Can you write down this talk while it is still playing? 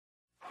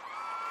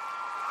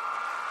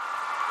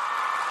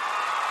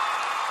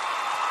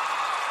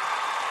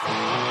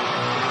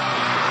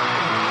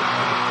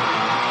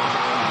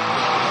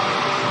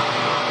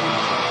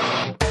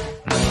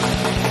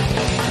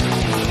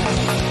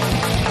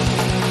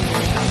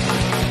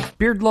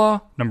Beard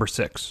Law number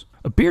 6.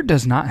 A beard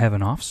does not have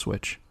an off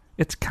switch.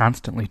 It's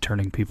constantly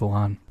turning people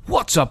on.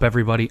 What's up,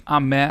 everybody?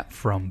 I'm Matt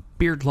from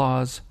Beard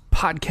Law's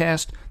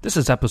podcast. This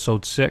is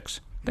episode 6.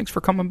 Thanks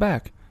for coming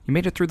back. You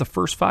made it through the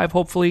first 5,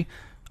 hopefully.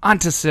 On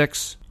to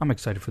 6. I'm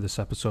excited for this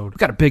episode. We've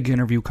got a big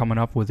interview coming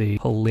up with a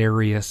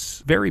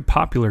hilarious, very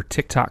popular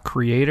TikTok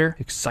creator.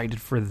 Excited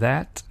for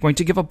that. Going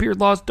to give a Beard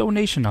Laws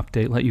donation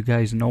update, let you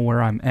guys know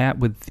where I'm at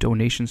with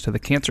donations to the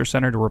Cancer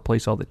Center to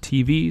replace all the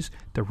TVs,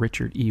 the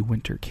Richard E.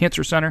 Winter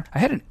Cancer Center. I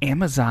had an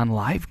Amazon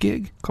Live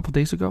gig a couple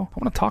days ago. I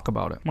want to talk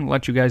about it. I want to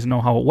let you guys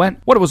know how it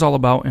went, what it was all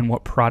about, and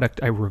what product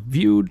I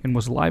reviewed and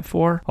was live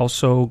for.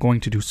 Also going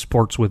to do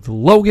sports with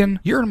Logan.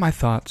 You're in my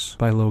thoughts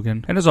by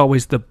Logan. And as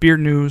always, the beer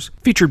news,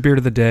 featured beer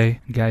of the day.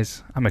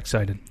 Guys, I'm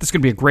excited. This is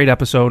going to be a great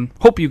episode.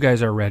 Hope you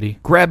guys are ready.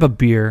 Grab a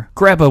beer,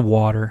 grab a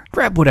water,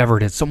 grab whatever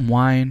it is, some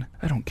wine.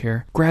 I don't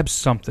care. Grab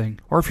something.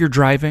 Or if you're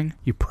driving,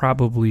 you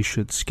probably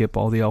should skip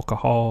all the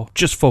alcohol.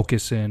 Just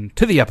focus in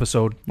to the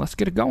episode. Let's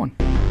get it going.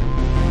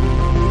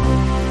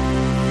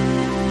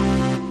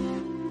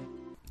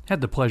 Had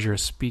the pleasure of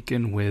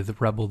speaking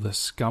with Rebel the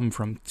Scum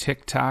from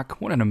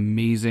TikTok. What an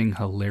amazing,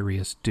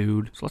 hilarious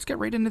dude. So let's get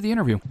right into the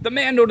interview. The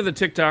man known to the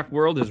TikTok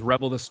world is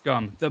Rebel the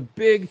Scum, the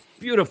big,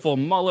 beautiful,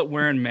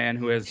 mullet-wearing man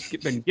who has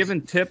been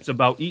given tips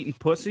about eating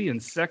pussy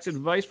and sex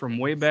advice from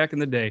way back in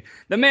the day.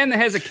 The man that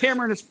has a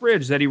camera in his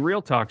fridge that he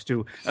real talks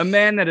to. A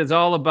man that is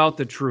all about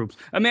the troops.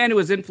 A man who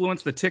has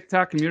influenced the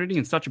TikTok community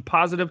in such a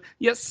positive,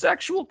 yet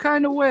sexual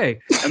kind of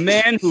way. A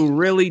man who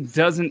really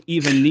doesn't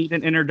even need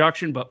an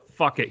introduction, but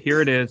fuck it,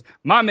 here it is.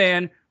 My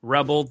man,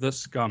 Rebel the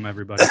Scum,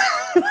 everybody.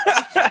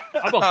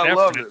 I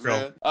love it,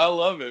 man. I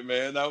love it,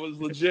 man. That was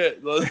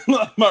legit.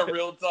 My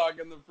real talk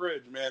in the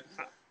fridge, man.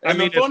 And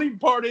the funny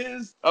part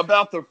is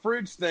about the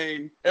fridge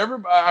thing.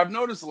 I've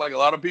noticed like a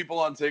lot of people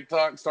on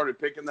TikTok started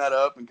picking that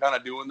up and kind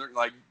of doing their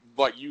like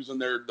using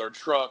their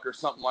truck or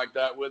something like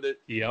that with it.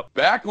 Yep.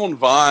 Back on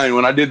Vine,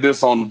 when I did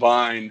this on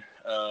Vine.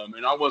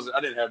 And I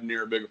didn't have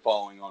near a big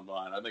following on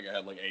Vine. I think I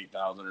had like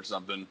 8,000 or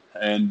something.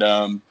 And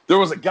there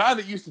was a guy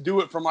that used to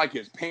do it from like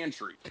his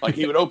pantry. Like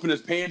he would open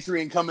his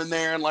pantry and come in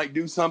there and like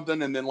do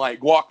something and then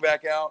like walk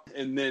back out.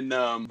 And then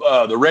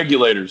the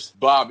regulators,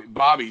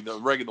 Bobby,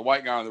 the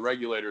white guy on the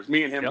regulators,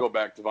 me and him go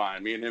back to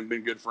Vine. Me and him have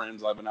been good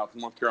friends. I've been out to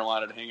North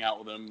Carolina to hang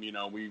out with him. You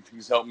know,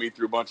 he's helped me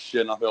through a bunch of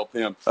shit and I've helped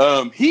him.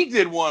 He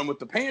did one with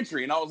the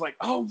pantry and I was like,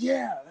 oh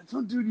yeah, that's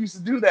what dude used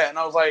to do that. And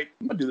I was like,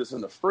 I'm gonna do this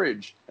in the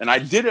fridge. And I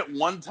did it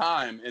one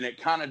time. And it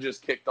kind of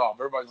just kicked off.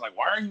 Everybody's like,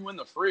 why are you in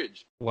the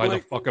fridge? Why the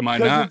fuck am I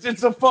not?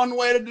 It's a fun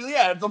way to do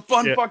it's a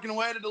fun fucking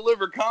way to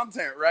deliver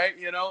content, right?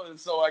 You know, and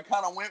so I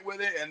kind of went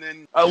with it. And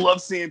then I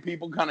love seeing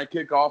people kind of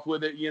kick off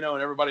with it, you know,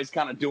 and everybody's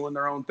kind of doing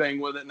their own thing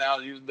with it now,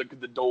 using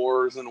the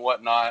doors and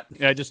whatnot.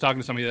 Yeah, just talking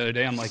to somebody the other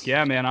day, I'm like,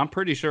 yeah, man, I'm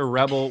pretty sure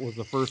Rebel was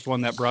the first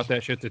one that brought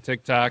that shit to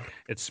TikTok.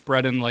 It's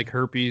spreading like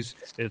herpes.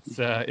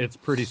 It's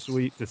pretty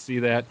sweet to see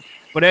that.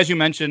 But as you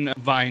mentioned,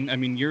 Vine, I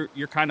mean, you're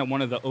kind of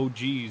one of the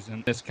OGs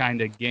in this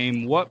kind of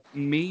game. What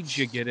made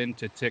you get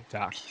into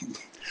TikTok?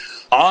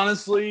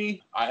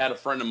 Honestly, I had a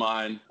friend of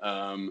mine.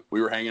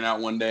 We were hanging out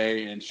one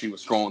day and she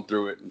was scrolling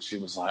through it and she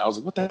was like, I was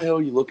like, what the hell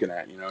are you looking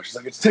at? You know, she's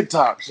like, it's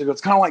TikTok. She goes,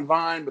 it's kind of like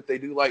Vine, but they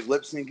do like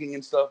lip syncing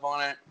and stuff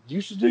on it. You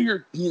should do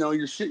your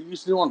shit you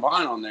used to do on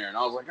Vine on there. And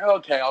I was like, oh,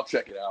 okay, I'll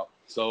check it out.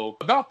 So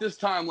about this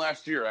time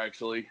last year,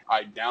 actually,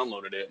 I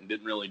downloaded it and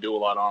didn't really do a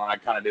lot on it. I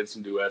kind of did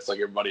some duets like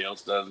everybody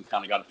else does and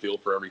kind of got a feel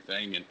for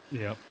everything.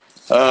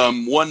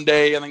 And one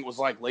day, I think it was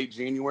like late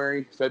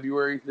January,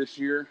 February this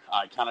year,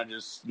 I kind of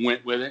just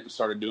went with it and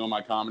started doing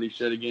my comedy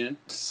shit again.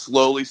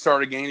 Slowly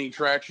started gaining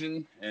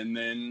traction. And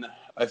then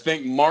I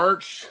think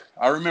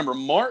I remember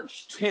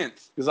March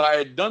 10th, because I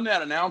had done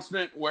that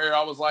announcement where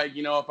I was like,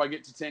 you know, if I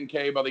get to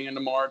 10K by the end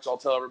of March, I'll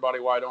tell everybody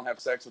why I don't have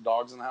sex with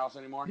dogs in the house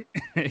anymore.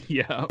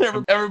 Yeah.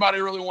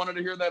 Everybody really wanted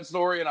to hear that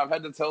story, and I've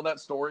had to tell that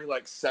story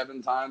like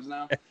 7 times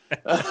now.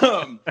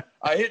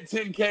 I hit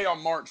 10K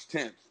on March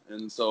 10th.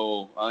 And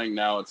so I think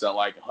now it's at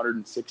like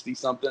 160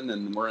 something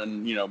and we're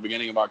in, you know,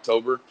 beginning of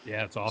October.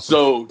 Yeah, it's awesome.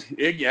 So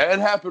it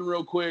happened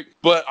real quick,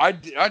 but I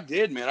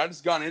did, man. I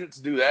just got in it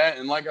to do that.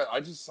 And like,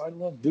 I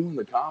love doing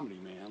the comedy,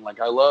 man. Like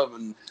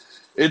and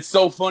it's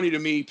so funny to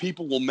me.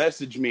 People will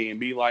message me and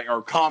be like,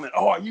 or comment,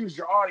 oh, I used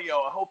your audio.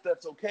 I hope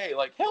that's okay.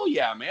 Like, hell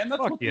yeah, man. That's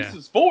what this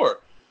is for.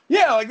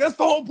 Yeah, like that's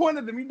the whole point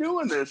of me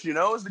doing this, you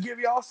know, is to give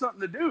y'all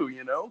something to do,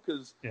 you know,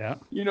 because,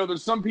 you know,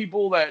 there's some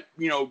people that,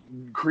 you know,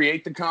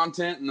 create the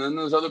content and then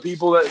there's other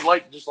people that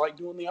just like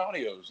doing the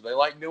audios. They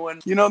like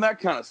doing, you know, that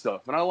kind of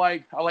stuff. And I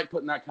like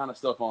putting that kind of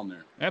stuff on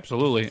there.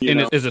 Absolutely.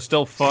 And is it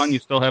still fun? You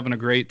still having a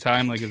great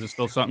time? Like, is it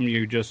still something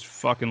you just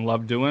fucking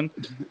love doing?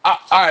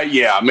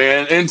 Yeah,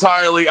 man,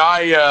 entirely.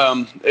 Like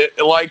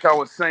I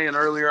was saying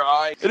earlier,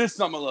 it is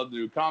something I love to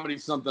do. Comedy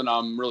is something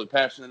I'm really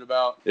passionate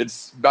about.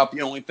 It's about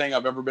the only thing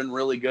I've ever been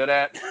really good good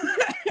at.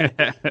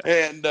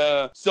 And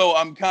so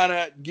I'm kind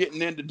of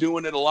getting into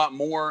doing it a lot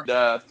more,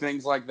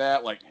 things like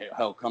that, like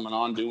hell, coming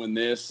on doing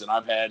this. And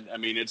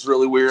it's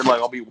really weird. Like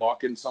I'll be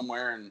walking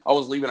somewhere, and I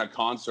was leaving a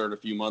concert a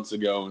few months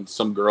ago, and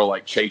some girl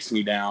like chased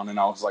me down, and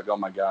I was like, oh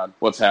my God,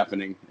 what's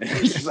happening? And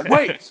she's like,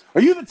 wait,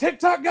 are you the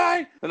TikTok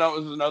guy? And I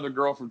was another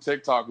girl from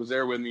TikTok was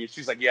there with me, and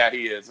she's like, yeah,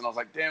 he is. And I was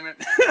like, damn it.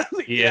 I was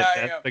like, yeah,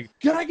 I am.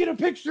 Can I get a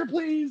picture,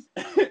 please?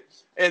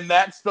 And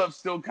that stuff's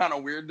still kind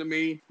of weird to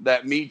me,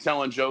 that me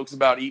telling jokes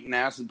about eating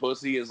ass and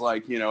pussy is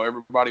like,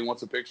 everybody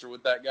wants a picture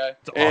with that guy.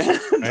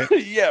 Awesome,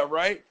 right? Yeah,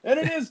 right? And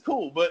it is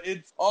cool, but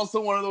it's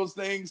also one of those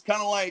things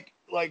kind of like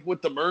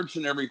with the merch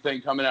and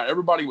everything coming out,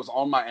 everybody was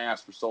on my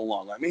ass for so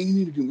long. Like, man, you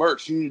need to do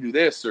merch. You need to do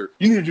this, or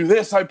you need to do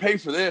this. I pay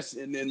for this.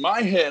 And in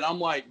my head, I'm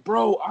like,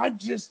 bro, I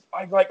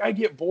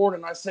get bored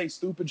and I say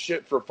stupid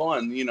shit for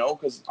fun,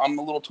 because I'm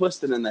a little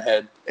twisted in the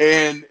head.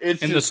 And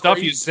it's and just the stuff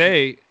crazy. you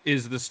say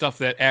is the stuff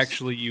that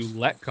actually you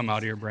let come out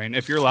of your brain.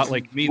 If you're a lot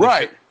like me,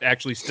 right,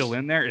 actually still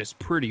in there is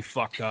pretty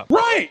fucked up.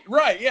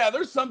 Right. Yeah,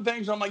 there's some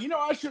things I'm like,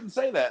 I shouldn't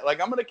say that.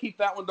 Like, I'm going to keep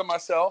that one to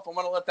myself. I'm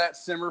going to let that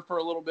simmer for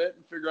a little bit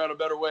and figure out a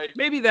better way.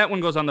 Maybe that one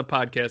goes on the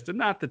podcast and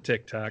not the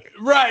TikTok.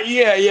 Right.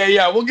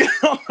 Yeah. We'll get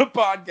on the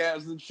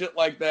podcast and shit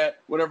like that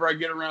whenever I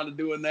get around to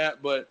doing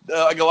that. But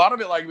like a lot of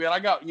it, like, man, I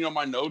got,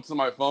 my notes on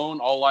my phone.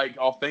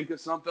 I'll think of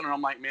something and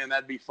I'm like, man,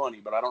 that'd be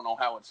funny, but I don't know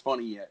how it's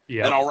funny yet.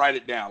 Yeah. And I'll write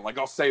it down. Like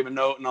I'll save a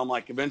note and I'm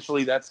like,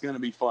 eventually that's going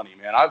to be funny,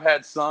 man. I've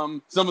had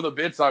some of the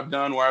bits I've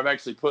done where I've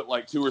actually put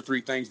like 2 or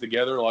 3 things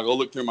together. Like I'll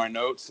look through my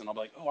notes and I'm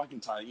like, oh, I can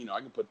tie, I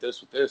can put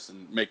this with this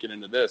and make it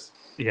into this.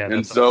 Yeah.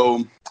 And so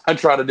awesome. I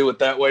try to do it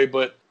that way,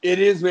 but it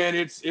is, man.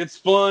 It's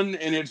fun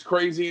and it's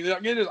crazy.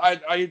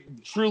 I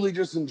truly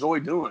just enjoy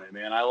doing it,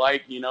 man. I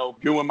like,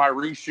 doing my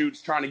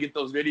reshoots, trying to get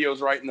those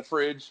videos right in the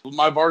fridge.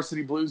 My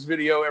Varsity Blues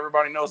video,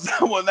 everybody knows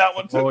that one. That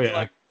one took me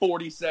like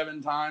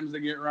 47 times to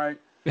get right.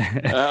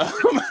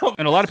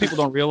 And a lot of people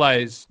don't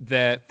realize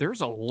that there's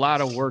a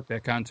lot of work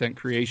that content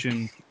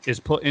creation is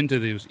put into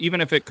these.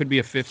 Even if it could be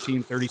a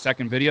 15,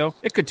 30-second video,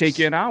 it could take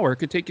you an hour. It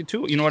could take you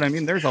 2. You know what I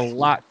mean? There's a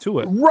lot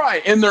to it.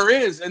 Right. And there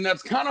is. And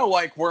that's kind of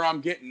like where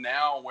I'm getting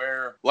now,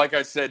 where, like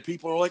I said,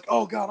 people are like,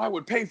 oh, God, I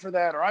would pay for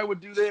that, or I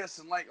would do this.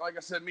 And like I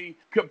said, me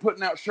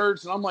putting out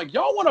shirts, and I'm like,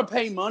 y'all want to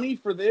pay money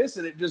for this?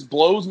 And it just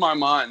blows my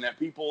mind that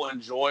people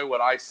enjoy what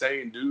I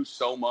say and do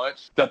so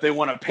much that they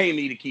want to pay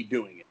me to keep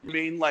doing it. I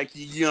mean, like,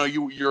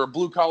 you're a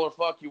blue-collar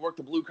fuck. You worked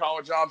the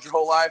blue-collar jobs your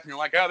whole life, and you're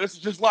like, oh, this is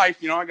just life.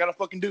 I got to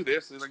fucking do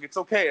this. It's like, it's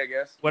okay, I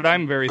guess. What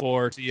I'm very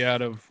for to see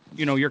out of,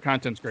 your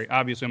content's great.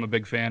 Obviously, I'm a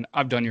big fan.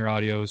 I've done your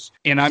audios,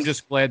 and I'm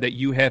just glad that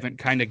you haven't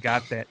kind of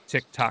got that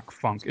TikTok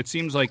funk. It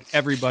seems like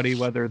everybody,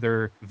 whether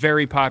they're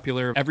very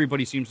popular,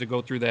 everybody seems to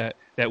go through that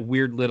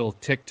weird little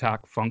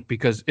TikTok funk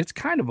because it's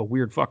kind of a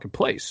weird fucking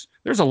place.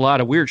 There's a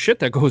lot of weird shit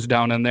that goes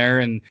down in there,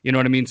 and you know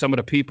what I mean? Some of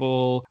the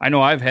people, I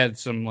know I've had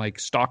some like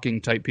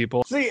stalking type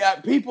people. See,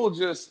 people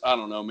just, I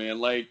don't know, man,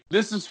 like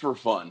this is for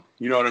fun.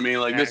 You know what I mean?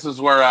 Like this is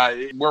where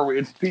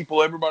it's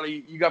people,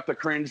 everybody, you got the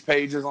cringe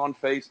pages on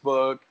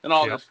Facebook and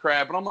all this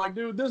crap. And I'm like,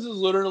 dude, this is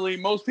literally,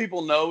 most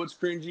people know it's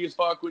cringy as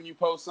fuck when you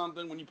post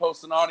something, when you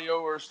post an audio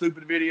or a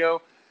stupid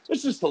video.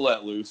 It's just to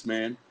let loose,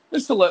 man.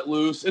 It's to let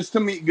loose. It's to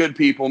meet good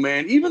people,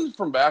 man. Even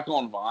from back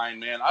on Vine,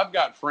 man, I've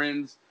got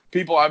friends,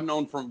 people I've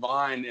known from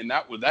Vine, and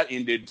that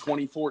ended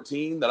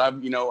 2014 that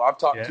I've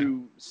talked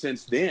to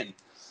since then,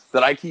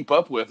 that I keep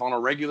up with on a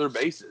regular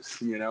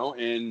basis,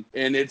 and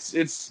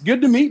it's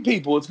good to meet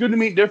people. It's good to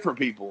meet different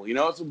people.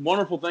 It's a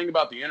wonderful thing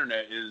about the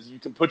internet is you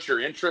can put your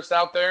interests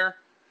out there,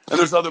 and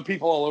there's other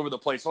people all over the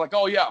place. They're like,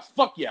 oh yeah,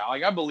 fuck yeah,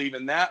 like I believe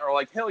in that, or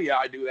like hell yeah,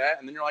 I do that,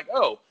 and then you're like,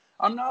 oh,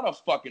 I'm not a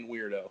fucking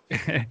weirdo,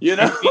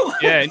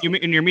 Yeah,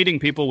 and you're meeting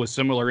people with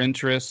similar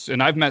interests,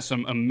 and I've met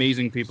some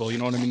amazing people. You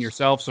know what I mean?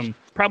 Yourself, some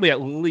probably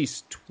at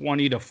least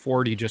 20 to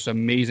 40 just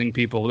amazing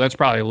people. That's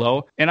probably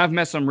low. And I've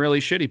met some really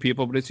shitty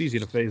people, but it's easy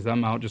to phase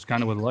them out, just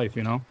kind of with life,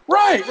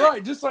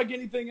 Right. Just like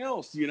anything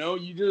else, you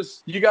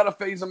got to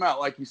phase them out,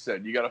 like you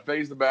said. You got to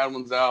phase the bad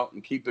ones out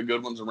and keep the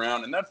good ones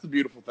around, and that's the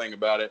beautiful thing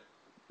about it.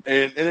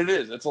 And it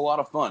is. It's a lot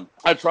of fun.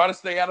 I try to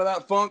stay out of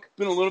that funk.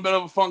 Been a little bit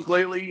of a funk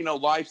lately.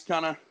 Life's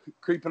kind of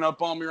creeping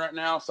up on me right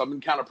now, so I've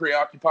been kind of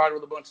preoccupied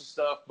with a bunch of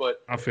stuff.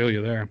 But I feel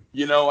you there.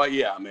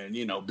 Yeah, man.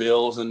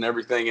 Bills and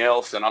everything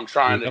else, and I'm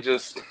trying to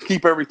just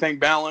keep everything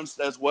balanced,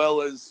 as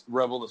well as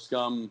Revel the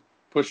Scum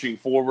pushing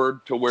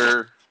forward to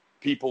where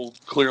people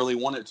clearly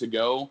want it to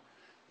go.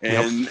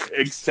 And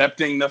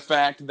accepting the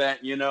fact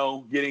that,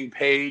 getting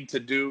paid to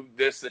do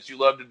this that you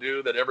love to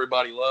do, that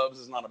everybody loves,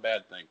 is not a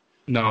bad thing.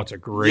 No, it's a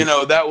great...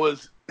 that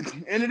was...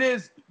 And it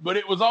is, but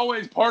it was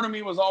always... Part of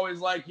me was always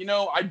like,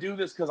 I do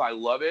this because I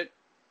love it.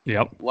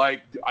 Yep.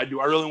 Like, I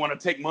really want to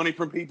take money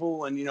from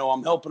people, and,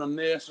 I'm helping them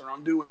this, or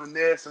I'm doing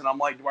this, and I'm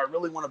like, do I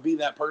really want to be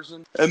that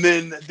person? And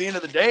then at the end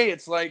of the day,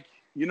 it's like,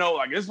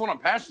 like, this is what I'm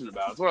passionate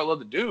about. It's what I love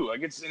to do.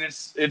 Like,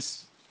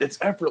 it's it's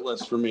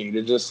effortless for me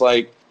to just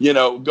like,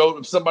 go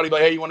to somebody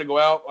like, hey, you want to go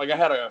out? Like I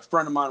had a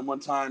friend of mine one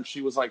time,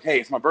 she was like, hey,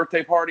 it's my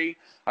birthday party.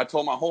 I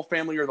told my whole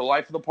family you're the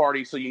life of the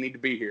party, so you need to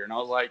be here. And I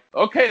was like,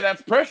 okay,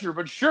 that's pressure,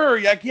 but sure.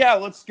 Like, yeah,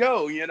 let's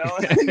go, and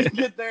then you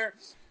get there.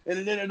 And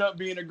it ended up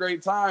being a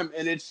great time.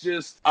 And it's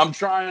just, I'm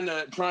trying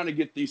to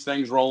get these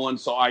things rolling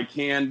so I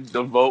can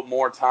devote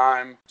more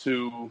time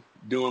to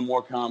doing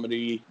more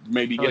comedy,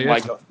 maybe get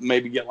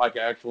like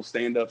an actual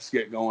stand-up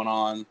skit going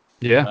on.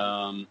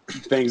 Yeah.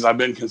 Things I've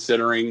been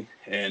considering.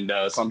 And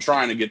so I'm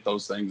trying to get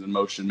those things in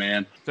motion,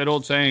 man. That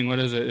old saying, what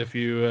is it? If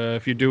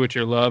you do what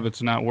you love,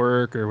 it's not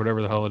work, or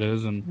whatever the hell it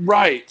is. And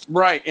Right.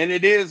 And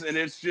it is. And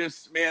it's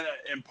just, man,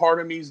 and part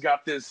of me's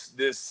got this,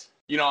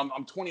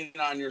 I'm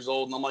 29 years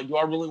old, and I'm like, do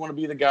I really want to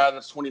be the guy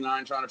that's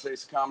 29 trying to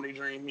chase a comedy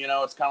dream?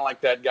 It's kind of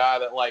like that guy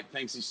that like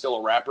thinks he's still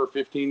a rapper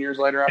 15 years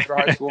later after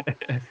high school,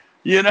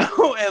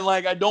 and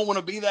like, I don't want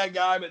to be that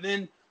guy. But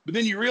then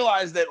you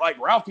realize that like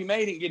Ralphie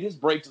May didn't get his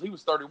break till he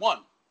was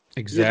 31.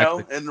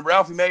 Exactly. And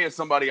Ralphie May is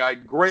somebody I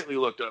greatly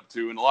looked up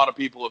to, and a lot of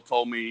people have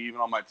told me,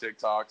 even on my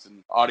TikToks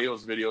and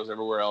audios, videos,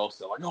 everywhere else,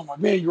 they're like, oh my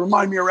man, you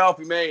remind me of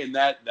Ralphie May, and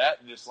that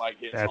just like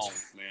hits home,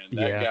 man.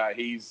 That guy,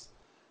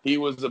 he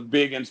was a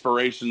big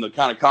inspiration, the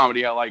kind of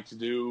comedy I like to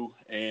do,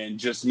 and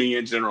just me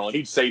in general.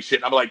 He'd say shit,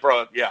 and I'm like,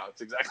 bro, yeah,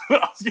 that's exactly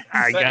what I was going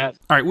to say.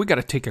 All right, we got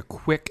to take a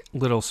quick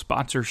little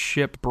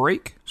sponsorship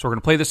break. So we're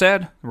going to play this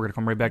ad, and we're going to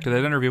come right back to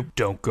that interview.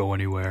 Don't go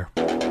anywhere.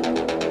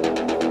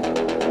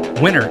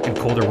 Winter and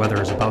colder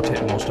weather is about to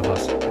hit most of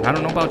us. And I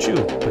don't know about you,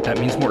 but that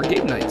means more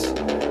game nights.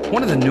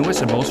 One of the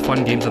newest and most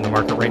fun games on the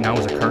market right now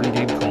is a card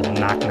game called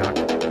Knock Knock.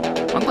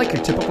 Unlike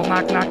your typical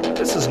Knock Knock,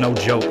 this is no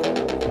joke.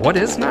 What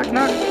is Knock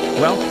Knock?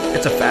 Well,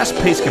 it's a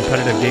fast-paced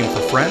competitive game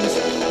for friends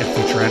and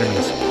future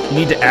enemies. You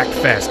need to act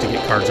fast to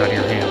get cards out of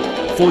your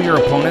hand, fool your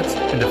opponents,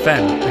 and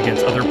defend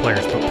against other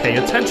players. But pay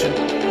attention.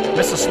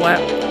 Miss a slap,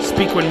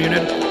 speak when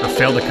muted, or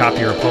fail to copy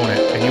your opponent,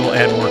 and you will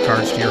add more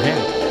cards to your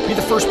hand. Be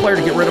the first player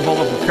to get rid of all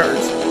of your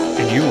cards,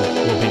 and you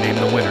will be named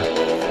the winner.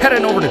 Head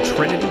on over to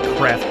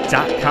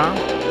trinitycraft.com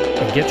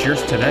and get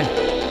yours today.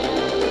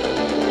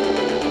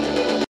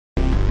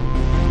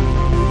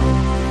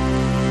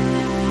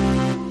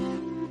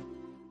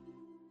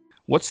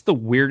 What's the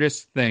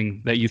weirdest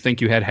thing that you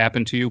think you had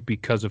happen to you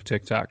because of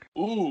TikTok?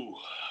 Ooh,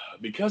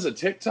 because of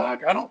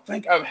TikTok? I don't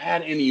think I've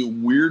had any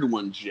weird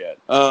ones yet.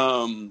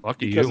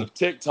 Lucky because you. of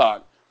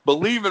TikTok.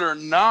 Believe it or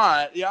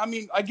not, yeah, I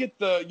mean, I get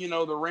the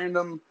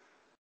random,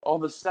 all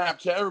the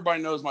Snapchat.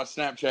 Everybody knows my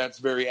Snapchat's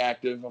very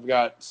active. I've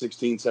got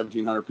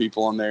 1,700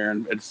 people on there,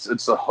 and it's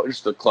just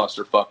a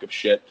clusterfuck of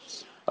shit.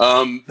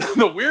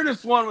 The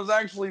weirdest one was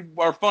actually,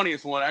 our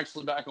funniest one,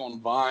 actually back on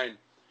Vine.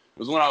 It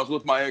was when I was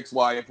with my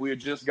ex-wife. We had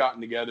just gotten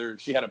together.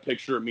 She had a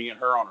picture of me and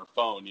her on her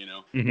phone,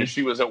 and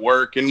she was at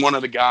work. And one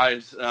of the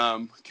guys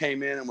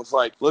came in and was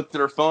like, looked at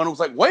her phone and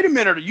was like, wait a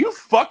minute, are you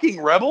fucking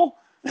Rebel?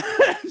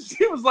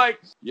 She was like,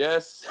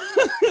 yes.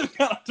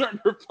 Kind of turned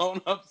her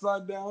phone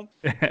upside down.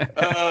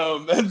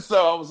 And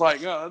so I was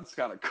like, oh, that's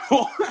kind of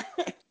cool.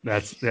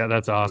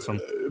 That's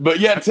awesome. But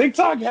yeah,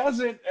 TikTok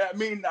hasn't,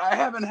 I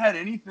haven't had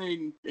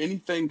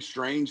anything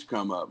strange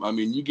come up. I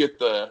mean,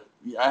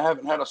 I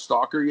haven't had a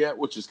stalker yet,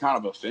 which is kind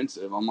of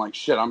offensive. I'm like,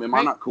 shit, am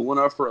I not cool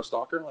enough for a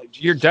stalker? Like,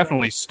 you're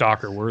definitely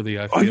stalker worthy,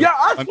 I feel. Oh, yeah,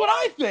 that's what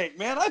I think,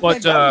 man. I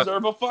think I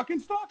deserve a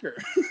fucking stalker.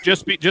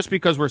 just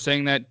because we're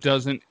saying that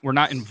we're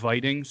not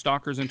inviting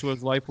stalkers into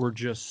his life. We're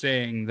just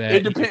saying that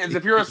it depends.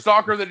 If you're a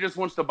stalker that just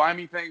wants to buy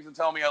me things and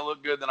tell me I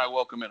look good, then I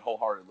welcome it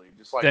wholeheartedly.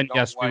 Just like, then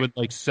yes, we would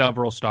like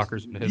several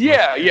stalkers into his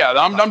life. Yeah,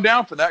 I'm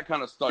down for that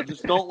kind of stuff.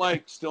 Just don't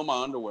like steal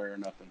my underwear or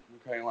nothing.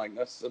 Okay, like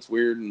that's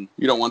weird, and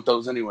you don't want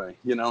those anyway.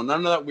 None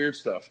of that weird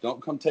stuff.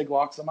 Don't come take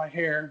locks of my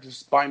hair.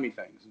 Just buy me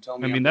things and tell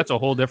me. I mean, that's a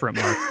whole different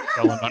market,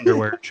 selling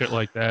underwear, shit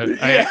like that.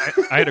 Yeah.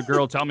 I had a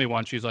girl tell me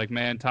once. She's like,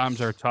 "Man,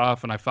 times are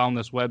tough," and I found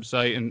this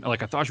website, and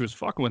like I thought she was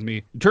fucking with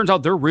me. It turns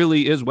out there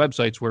really is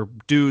websites where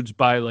dudes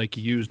buy like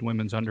used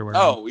women's underwear.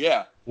 Oh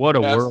yeah. What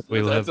a world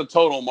we live. That's a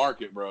total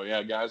market, bro.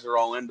 Yeah, guys are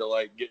all into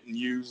like getting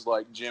used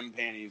like gym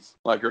panties,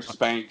 like or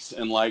Spanx,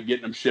 and like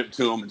getting them shipped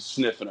to them and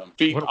sniffing them.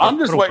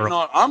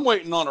 I'm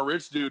waiting on a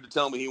rich dude to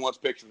tell me he wants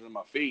pictures of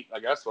my feet.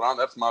 Like that's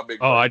my big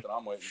that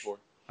I'm waiting for.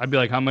 I'd be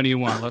like, how many you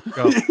want? Let's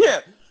go.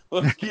 Yeah.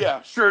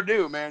 Yeah, sure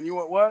do, man. You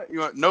want what? You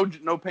want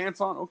no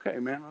pants on? Okay,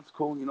 man, that's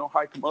cool.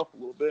 Hike them up a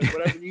little bit,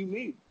 whatever you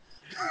need.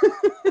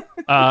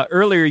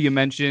 Earlier you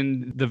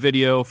mentioned the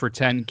video for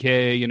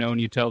 10K,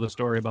 and you tell the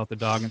story about the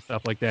dog and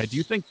stuff like that. Do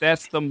you think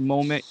that's the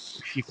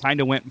moment you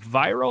kind of went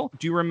viral?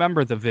 Do you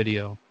remember the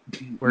video?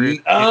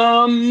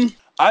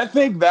 I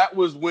think that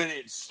was when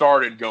it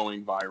started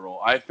going viral.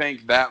 I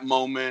think that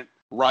moment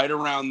right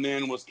around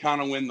then was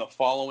kind of when the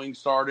following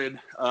started.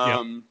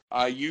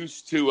 I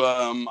used to,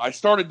 I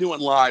started doing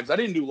lives. I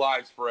didn't do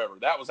lives forever.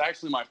 That was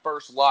actually my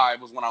first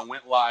live was when I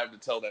went live to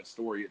tell that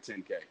story at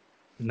 10K.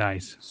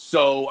 Nice.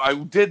 So I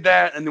did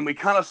that, and then we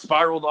kind of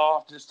spiraled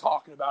off, just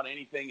talking about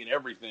anything and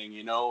everything,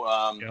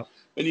 Yep.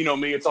 And you know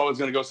me, it's always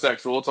going to go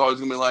sexual. It's always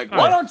going to be like,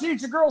 why don't you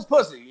eat your girl's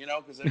pussy?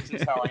 Because that's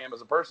just how I am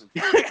as a person.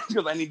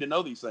 Because I need to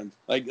know these things.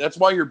 Like, that's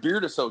why your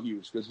beard is so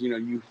huge, because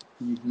you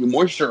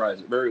moisturize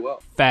it very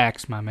well.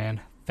 Facts, my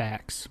man.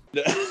 Facts.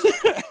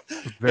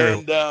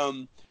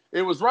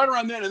 It was right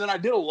around then, and then I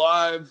did a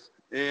live,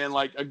 and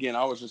like again,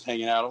 I was just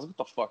hanging out. I was like,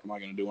 what the fuck am I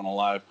going to do on a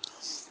live?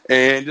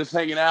 And just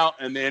hanging out,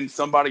 and then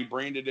somebody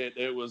branded it.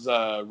 It was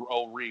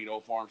old Reed,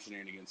 Old Farm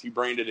Shenanigans. He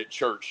branded it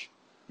church.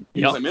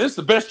 He was like, man, this is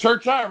the best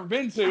church I've ever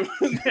been to.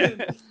 And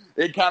then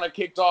it kind of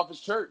kicked off as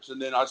church,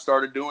 and then I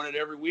started doing it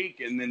every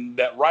week. And then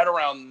that right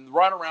around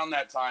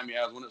that time,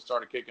 is when it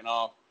started kicking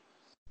off.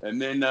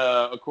 And then,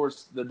 of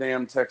course, the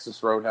damn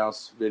Texas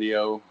Roadhouse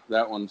video.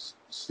 That one's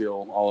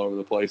still all over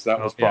the place.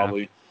 That's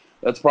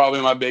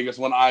probably my biggest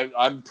one.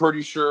 I'm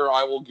pretty sure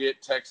I will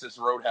get Texas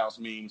Roadhouse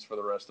memes for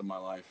the rest of my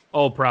life.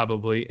 Oh,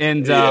 probably.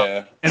 And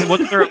and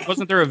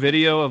wasn't there a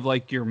video of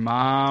like your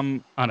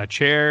mom on a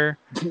chair?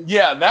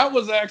 Yeah, that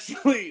was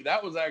actually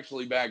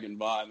back in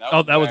Vine. That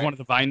was one of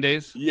the Vine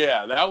days?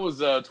 Yeah, that was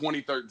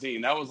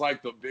 2013. That was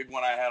like the big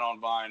one I had on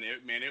Vine.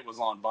 It was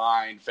on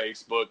Vine,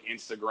 Facebook,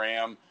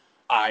 Instagram,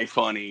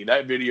 iFunny.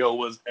 That video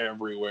was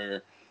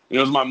everywhere. And it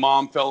was my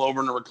mom fell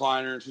over in a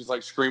recliner, and she's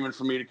like screaming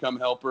for me to come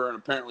help her. And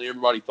apparently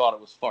everybody thought it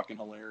was fucking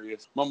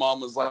hilarious. My mom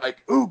was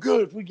like, "Ooh,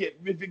 good.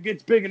 If it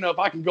gets big enough,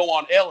 I can go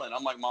on Ellen."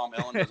 I'm like, "Mom,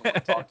 Ellen doesn't want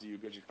to talk to you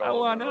because you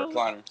fell over in a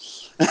recliner."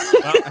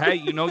 Well, hey,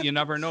 you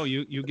never know.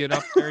 You get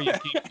up there, you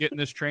keep getting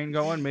this train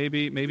going.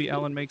 Maybe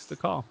Ellen makes the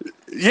call.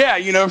 Yeah,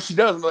 she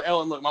does. But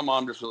Ellen, look, my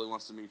mom just really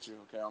wants to meet you.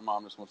 Okay, my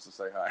mom just wants to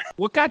say hi.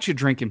 What got you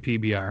drinking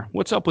PBR?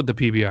 What's up with the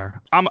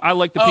PBR? I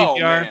like the PBR. Oh,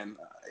 man.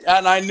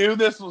 And I knew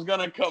this was going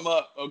to come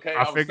up, okay?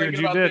 I was figured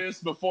thinking about this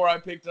before I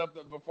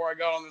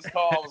got on this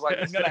call. I was like,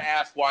 he's going to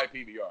ask why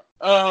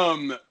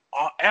PBR.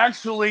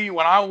 Actually,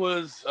 when I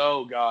was,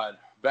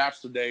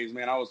 bachelor days,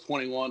 man, I was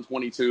 21,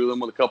 22, then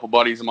with a couple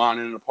buddies of mine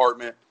in an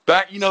apartment.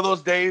 Back,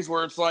 those days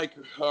where it's like,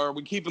 are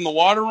we keeping the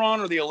water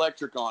on or the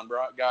electric on,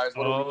 bro? Guys,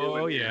 what are we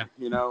doing? Oh, yeah.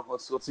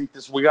 Let's eat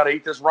this. We got to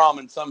eat this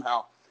ramen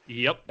somehow.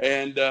 Yep.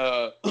 And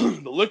the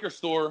liquor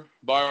store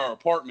by our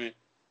apartment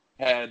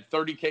had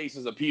 30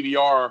 cases of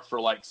PBR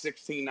for like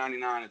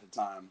 $16.99 at the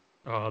time.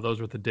 Oh, those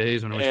were the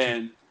days when it was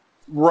cheap.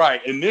 Right.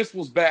 And this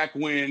was back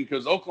when,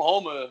 because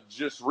Oklahoma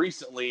just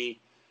recently,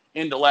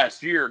 into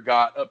last year,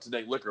 got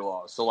up-to-date liquor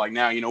laws. So like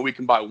now, we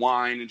can buy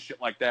wine and shit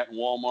like that in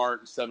Walmart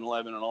and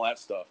 7-Eleven and all that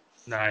stuff.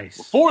 Nice.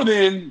 Before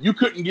then, you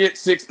couldn't get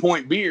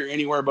 6-point beer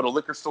anywhere but a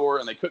liquor store,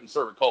 and they couldn't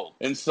serve it cold.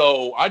 And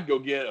so I'd go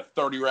get a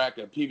 30 rack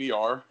of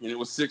PBR, and it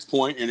was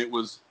 6-point, and it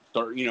was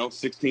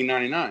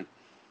 $16.99.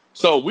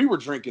 So we were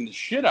drinking the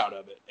shit out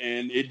of it,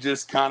 and it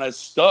just kind of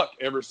stuck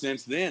ever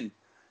since then.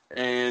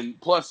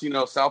 And plus,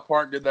 South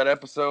Park did that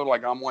episode,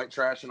 like, I'm white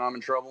trash and I'm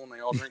in trouble, and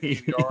they all drink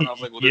PBR, and I was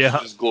like, well, this is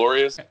just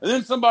glorious. And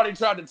then somebody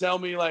tried to tell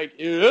me, like,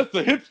 it's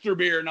a hipster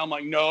beer, and I'm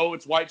like, no,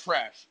 it's white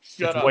trash.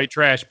 Shut up. It's white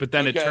trash, but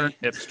then it turned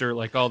hipster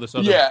like all this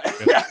other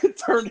it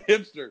turned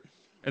hipster.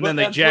 And then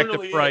they jacked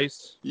the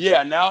price.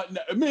 Yeah, now,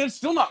 it's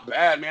still not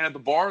bad, man. At the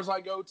bars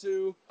I go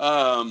to,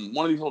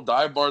 one of these little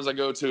dive bars I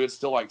go to, it's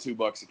still like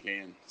 $2 a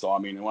can. So,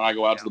 when I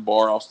go out to the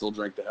bar, I'll still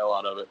drink the hell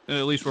out of it.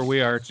 At least where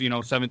we are, it's,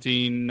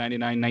 $17.99,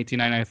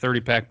 $19.99,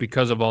 30-pack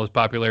because of all this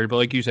popularity. But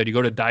like you said, you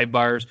go to dive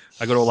bars.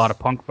 I go to a lot of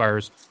punk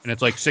bars, and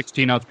it's like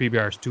 16-ounce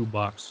PBR is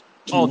 $2.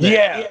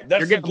 Yeah,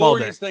 that's the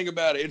glorious thing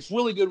about it. It's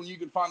really good when you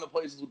can find the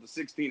places with the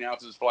 16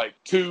 ounces for like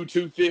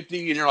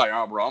 $2.50, and you're like,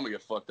 oh, bro, I'm gonna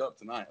get fucked up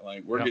tonight.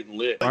 Like, we're getting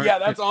lit. But yeah,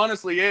 that's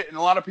honestly it. And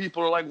a lot of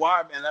people are like,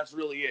 why? And that's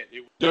really it.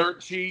 It was dirt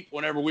cheap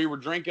whenever we were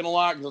drinking a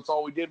lot, because that's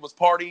all we did was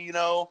party, And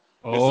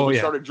so we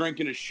started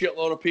drinking a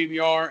shitload of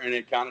PBR, and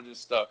it kind of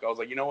just stuck. I was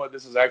like, you know what?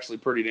 This is actually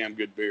pretty damn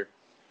good beer.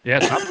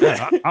 Yes,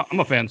 I'm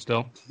a fan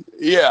still.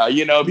 Yeah,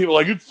 people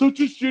are like, it's such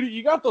a shitty.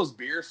 You got those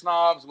beer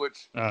snobs,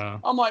 which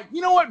I'm like,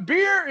 you know what?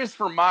 Beer is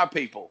for my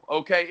people,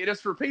 okay? It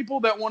is for people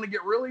that want to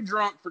get really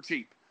drunk for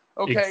cheap,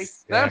 okay?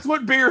 Exactly. That's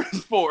what beer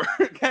is for,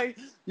 okay?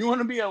 You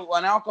want to be an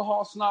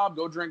alcohol snob,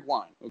 go drink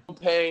wine. Go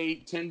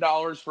pay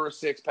 $10 for a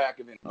 6-pack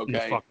of it,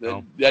 okay?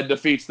 That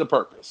defeats the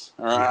purpose,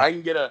 all right? Yeah.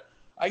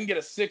 I can get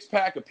a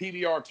 6-pack of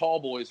PBR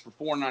Tall Boys for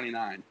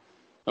 $4.99,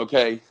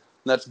 okay?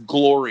 That's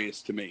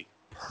glorious to me.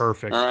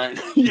 Perfect. All right.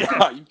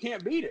 Yeah, you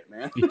can't beat it,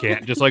 man. You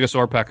can't. Just like a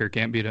sore pecker,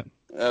 can't beat it.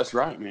 That's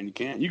right, man. You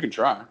can't. You can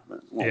try, but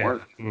it won't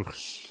work.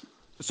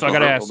 So I got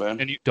to ask,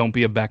 and you don't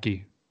be a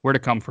Becky. Where'd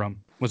it come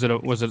from? Was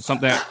it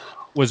something that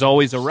was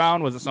always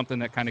around? Was it something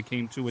that kind of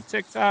came to a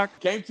TikTok?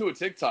 Came to a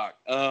TikTok.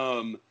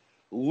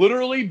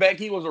 Literally,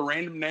 Becky was a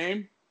random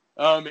name.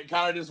 It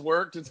kind of just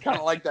worked. It's kind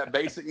of like that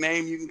basic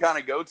name you can kind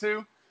of go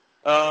to.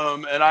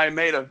 And I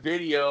made a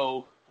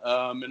video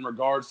in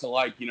regards to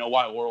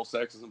why oral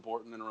sex is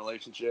important in a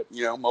relationship.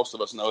 Most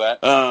of us know that.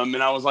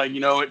 And I was like,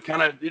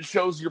 it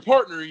shows your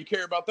partner, you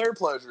care about their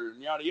pleasure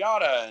and yada,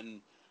 yada. And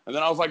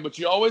then I was like, but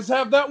you always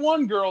have that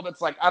one girl that's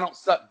like, I don't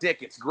suck dick,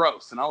 it's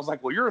gross. And I was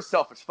like, well, you're a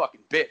selfish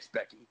fucking bitch,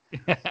 Becky.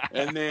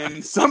 And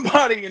then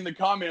somebody in the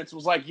comments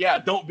was like, yeah,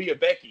 don't be a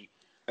Becky.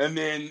 And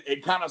then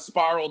it kind of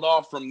spiraled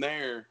off from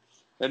there.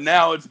 And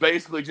now it's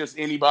basically just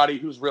anybody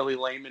who's really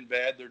lame in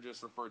bed. They're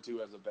just referred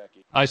to as a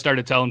Becky. I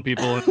started telling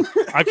people, and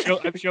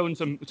I've shown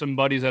some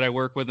buddies that I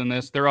work with in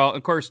this. They're all,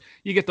 of course,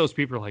 you get those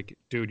people like,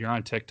 dude, you're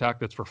on TikTok.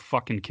 That's for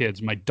fucking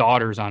kids. My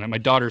daughter's on it. My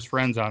daughter's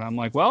friends on it. I'm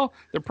like, well,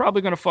 they're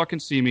probably going to fucking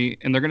see me,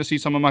 and they're going to see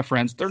some of my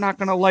friends. They're not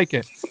going to like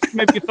it.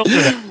 Maybe you filter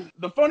that.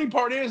 The funny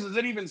part is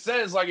it even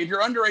says, like, if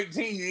you're under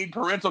 18, you need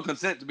parental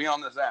consent to be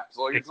on this app.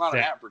 So, like, it's not an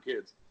app for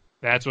kids.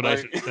 That's what like,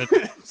 I said.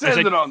 It says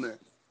it on there.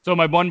 So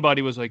my one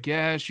buddy was like,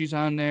 yeah, she's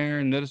on there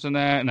and this and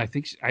that. And I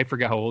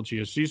forget how old she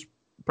is. She's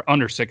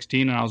under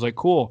 16. And I was like,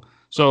 cool.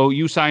 So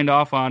you signed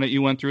off on it.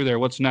 You went through there.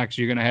 What's next?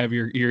 You're going to have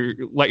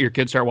let your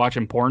kids start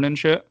watching porn and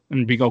shit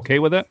and be okay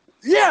with it?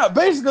 Yeah,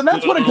 basically.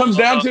 That's what it comes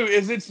down to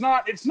is it's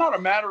not a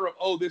matter of,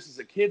 oh, this is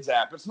a kid's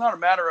app. It's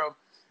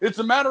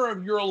a matter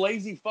of you're a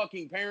lazy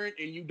fucking parent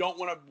and you don't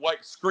want to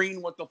like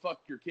screen what the fuck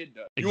your kid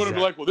does. You want to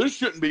be like, well, this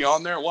shouldn't be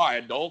on there. Why?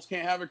 Adults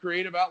can't have a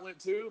creative outlet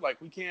too? Like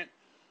we can't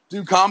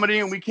do comedy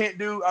and we can't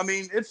do, I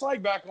mean, it's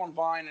like back on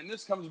Vine, and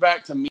this comes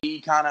back to me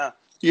kind of,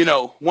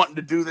 wanting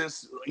to do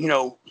this,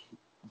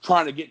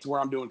 trying to get to where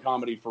I'm doing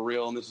comedy for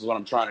real, and this is what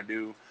I'm trying to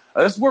do.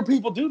 This is where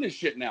people do this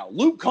shit now.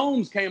 Luke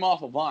Combs came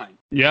off of Vine.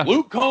 Yeah.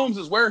 Luke Combs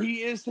is where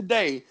he is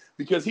today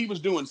because he was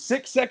doing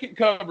 6-second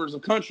covers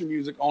of country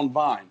music on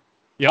Vine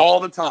all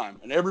the time,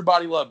 and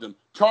everybody loved him.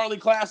 Charlie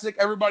Classic,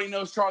 everybody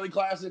knows Charlie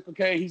Classic,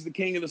 okay? He's the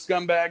king of the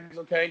scumbags,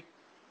 okay?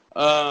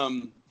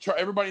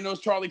 Everybody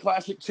knows Charlie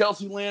Classic,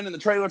 Chelsea Lynn, and the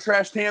Trailer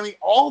Trash Tammy.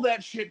 All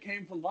that shit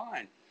came from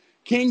Vine.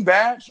 King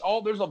Batch,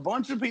 there's a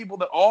bunch of people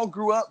that all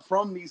grew up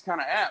from these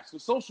kind of apps.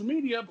 Because social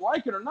media,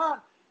 like it or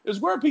not, is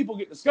where people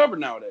get discovered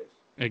nowadays.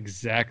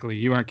 Exactly.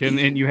 You aren't kidding.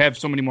 And you have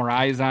so many more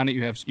eyes on it.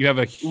 You have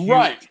a huge,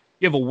 right.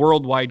 You have a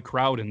worldwide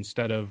crowd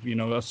instead of,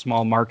 a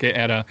small market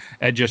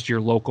at just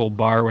your local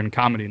bar and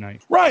comedy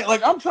night. Right.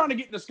 Like I'm trying to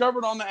get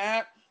discovered on the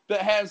app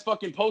that has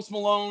fucking Post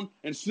Malone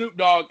and Snoop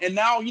Dogg. And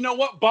now, you know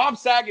what? Bob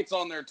Saget's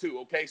on there too,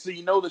 okay? So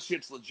the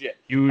shit's legit.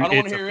 I don't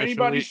want to hear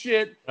anybody's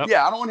shit. Yep.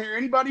 Yeah, I don't want to hear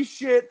anybody's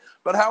shit,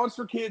 but how it's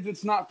for kids,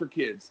 it's not for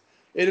kids.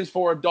 It is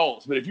for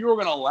adults. But if you were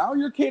going to allow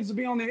your kids to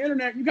be on the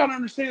internet, you got to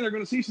understand they're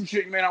going to see some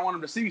shit you may not want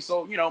them to see.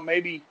 So,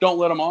 maybe don't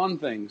let them on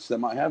things that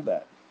might have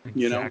that.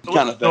 Exactly.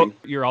 Kind of thing.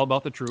 So you're all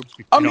about the troops.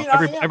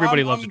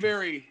 Everybody loves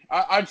it.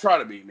 I try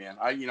to be, man.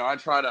 I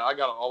got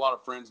a lot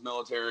of friends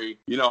military.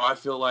 I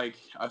feel like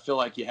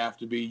you have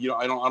to be.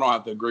 I don't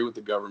have to agree with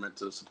the government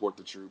to support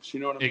the troops.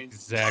 You know what I mean?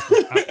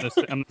 Exactly.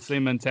 I'm the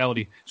same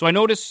mentality. So I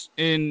notice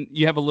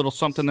you have a little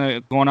something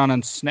going on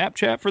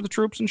Snapchat for the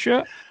troops and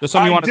shit. There's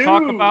something you want to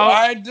talk about?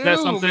 I do.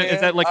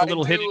 Is that like a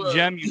little hidden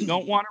gem you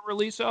don't want to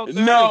release out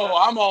there? No,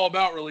 I'm all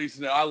about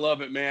releasing it. I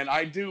love it, man.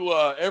 I do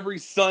every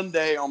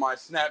Sunday on my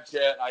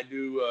Snapchat. I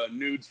do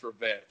nudes for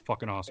vet.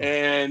 Fucking awesome.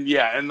 And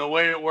the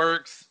way it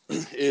works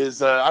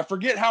is I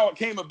forget how it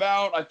came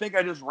about. I think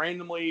I just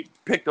randomly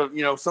picked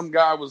some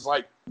guy was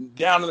like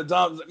down in the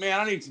dumps. Like, man,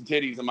 I need some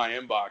titties in my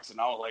inbox.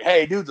 And I was like,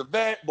 hey, dude's a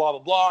vet, blah,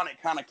 blah, blah. And it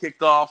kind of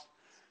kicked off.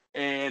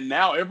 And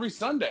now every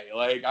Sunday,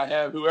 like I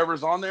have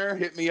whoever's on there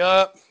hit me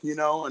up,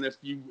 and if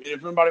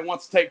anybody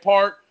wants to take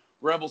part,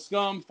 Rebel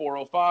Scum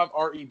 405,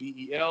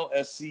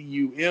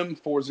 REBELSCUM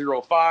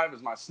 405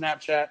 is my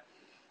Snapchat.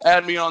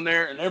 Add me on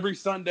there, and every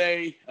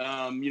Sunday,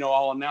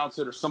 I'll announce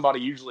it, or somebody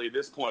usually at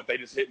this point, they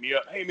just hit me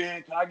up. Hey,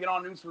 man, can I get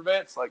on News for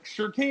Vets? Like,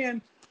 sure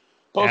can.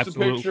 Post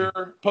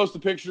a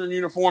picture in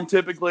uniform,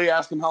 typically,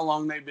 ask them how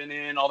long they've been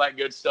in, all that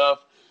good stuff.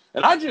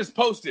 And I just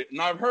post it,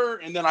 and I've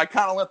heard, and then I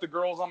kind of let the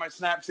girls on my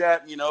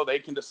Snapchat, they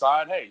can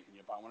decide, hey,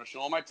 if I want to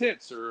show them my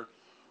tits or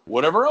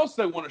whatever else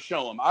they want to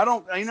show them.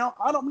 I'm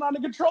not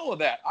in control of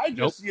that. I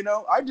just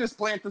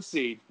plant the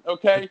seed,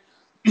 okay?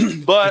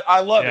 But I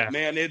love it,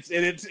 man.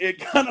 It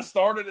kind of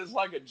started as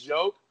like a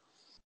joke,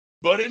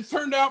 but it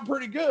turned out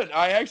pretty good.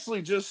 I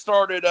actually just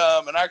started,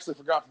 and I actually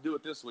forgot to do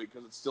it this week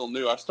because it's still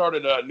new. I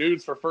started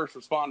nudes for first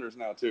responders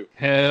now too.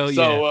 Hell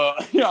yeah!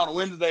 So on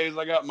Wednesdays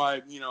I got my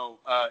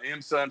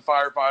IMSA and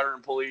firefighter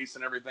and police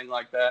and everything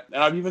like that.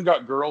 And I've even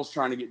got girls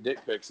trying to get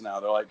dick pics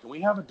now. They're like, "Can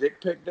we have a dick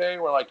pic day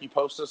where like you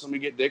post us and we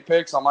get dick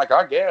pics?" I'm like,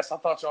 "I guess. I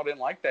thought y'all didn't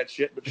like that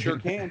shit, but sure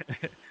can."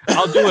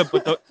 I'll do it,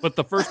 but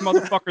the first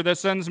motherfucker that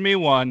sends me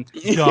one,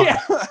 done.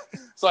 Yeah.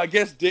 So I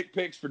guess dick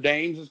pics for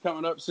dames is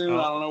coming up soon.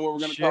 I don't know what we're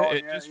going to call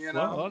it.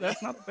 Well,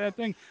 that's not a bad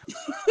thing.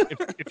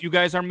 if you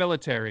guys are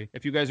military,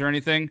 if you guys are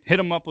anything, hit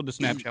them up with the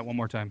Snapchat one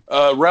more time.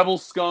 Rebel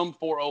Scum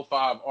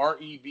 405,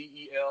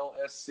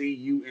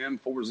 REBELSCUM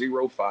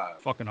 405.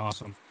 Fucking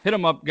awesome. Hit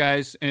them up,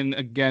 guys. And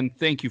again,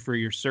 thank you for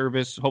your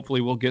service.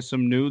 Hopefully we'll get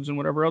some nudes and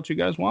whatever else you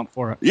guys want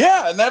for it.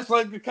 Yeah, and that's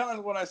like kind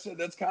of what I said.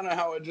 That's kind of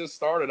how it just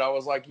started. I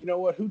was like, you know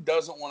what? Who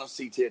doesn't want to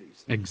see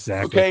titties?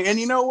 Exactly. Okay, and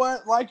you know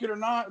what? Like it or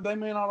not, they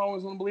may not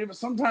always want to believe it.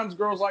 Sometimes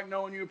girls like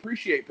knowing you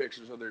appreciate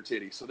pictures of their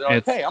titties. So they're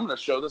like, hey, I'm going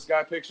to show this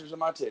guy pictures of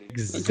my titties.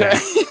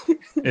 Exactly.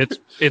 Okay?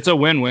 It's a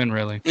win-win,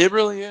 really. It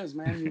really is,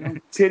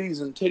 man.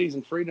 Titties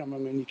and freedom. I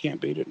mean, you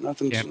can't beat it.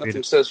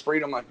 Nothing says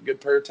freedom like a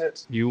good pair of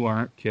tits. You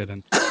aren't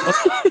kidding.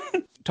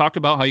 talked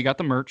about how you got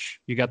the merch,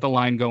 you got the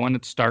line going,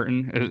 it's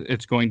starting,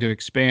 it's going to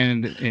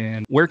expand.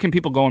 And where can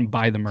people go and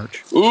buy the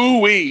merch?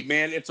 Ooh-wee,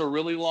 man, it's a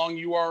really long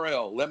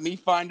URL. Let me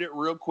find it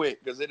real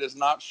quick because it is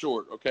not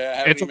short, okay? I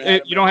haven't even had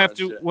it you don't have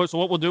to. yet. So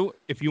what we'll do,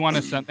 if you want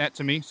to send that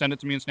to me, send it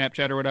to me in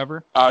Snapchat or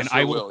whatever. I and sure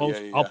I will will.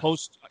 post,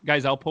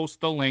 Yeah. I'll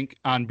post the link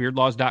on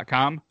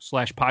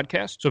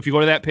beardlaws.com/podcast. So if you go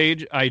to that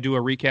page, I do a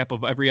recap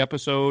of every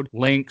episode,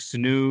 links,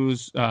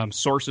 news,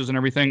 sources, and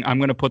everything. I'm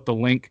going to put the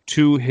link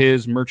to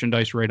his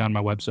merchandise right on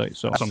my website.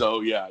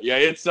 So yeah,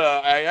 it's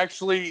I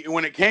actually,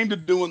 when it came to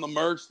doing the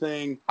merch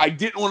thing, I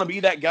didn't want to be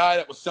that guy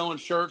that was selling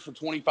shirts for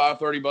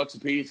 $25-$30 a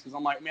piece because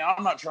I'm like, man,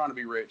 I'm not trying to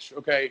be rich,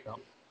 okay? No.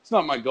 It's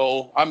not my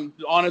goal. I'm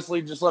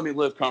honestly, just let me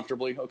live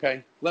comfortably,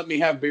 okay? Let me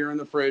have beer in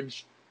the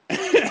fridge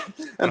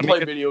and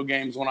play video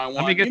games when I want.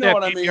 Let me get you know that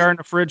what I mean? in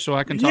the fridge so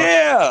I can talk.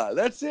 Yeah,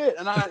 that's it.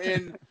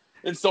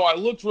 And so I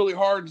looked really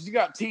hard because you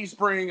got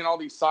Teespring and all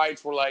these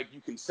sites where like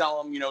you can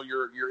sell them,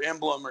 your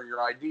emblem or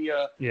your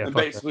idea, and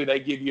basically they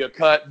give you a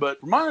cut. But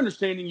from my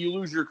understanding, you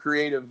lose your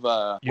creative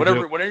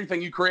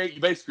anything you create,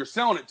 you basically are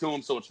selling it to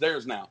them, so it's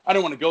theirs now. I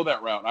didn't want to go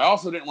that route. I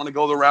also didn't want to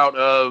go the route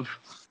of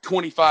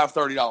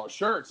 $25-$30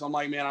 shirts. I'm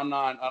like, man, I'm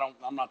not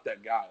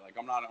that guy. Like,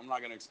 I'm not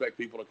going to expect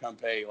people to come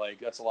pay. Like,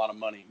 that's a lot of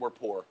money. We're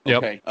poor.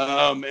 Okay.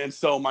 And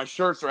so my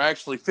shirts are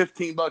actually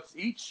 $15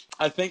 each.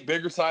 I think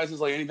bigger sizes,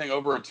 like anything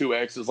over a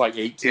 2X is like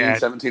 18,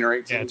 17 or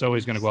 18. Yeah, it's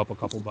always going to go up a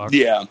couple bucks.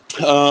 Yeah.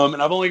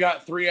 And I've only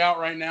got 3 out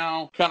right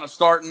now, kind of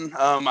starting.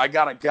 I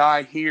got a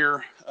guy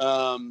here.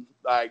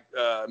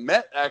 I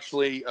met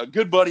actually a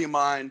good buddy of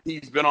mine.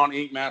 He's been on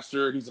Ink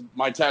Master. He's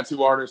my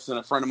tattoo artist and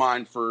a friend of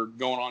mine for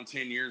going on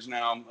 10 years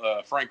now.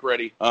 Frank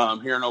Reddy,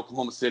 here in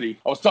Oklahoma City.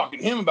 I was talking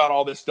to him about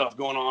all this stuff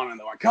going on in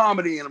my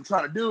comedy, and I'm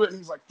trying to do it. And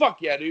he's like,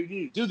 "Fuck yeah, dude, you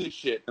need to do this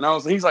shit."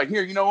 And he's like,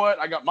 "Here, you know what?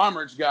 I got my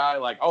merch guy.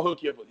 Like, I'll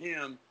hook you up with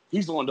him.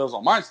 He's the one who does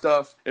all my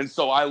stuff." And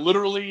so I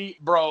literally,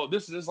 bro,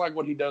 this is like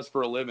what he does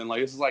for a living.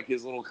 Like, this is like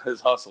his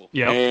hustle.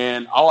 Yeah.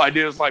 And all I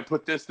do is like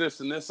put this,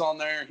 and this on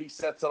there. He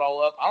sets it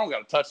all up. I don't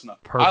got to touch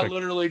nothing. Perfect. I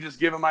literally just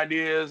give him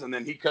ideas, and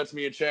then he cuts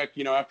me a check,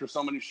 after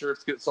so many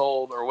shirts get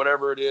sold or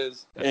whatever it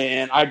is.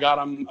 And I got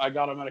him at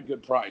a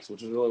good price,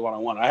 which is really what I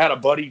wanted. I had a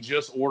buddy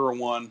just order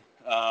one.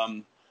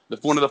 One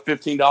of the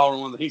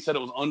 $15 ones. He said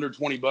it was under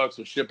 $20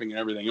 with shipping and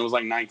everything. It was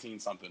like 19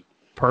 something.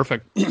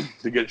 Perfect.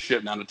 To get it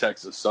shipped down to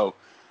Texas. So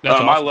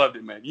awesome. I loved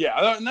it, man.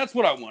 Yeah, and that's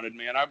what I wanted,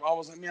 man. I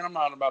was like, man, I'm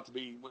not about to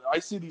be. I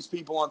see these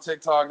people on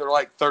TikTok. They're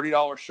like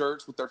 $30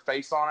 shirts with their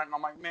face on it, and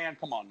I'm like, man,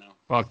 come on now.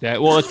 Fuck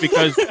that. Well, it's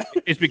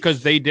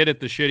because they did it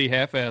the shitty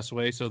half-ass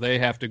way, so they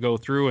have to go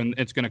through, and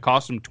it's going to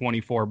cost them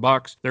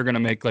 $24. They're going to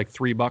make like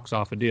 $3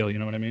 off a deal. You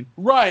know what I mean?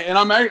 Right. And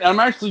I'm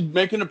actually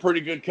making a pretty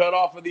good cut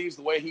off of these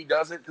the way he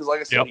does it, because like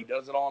I said, he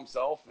does it all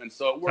himself, and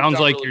so it works out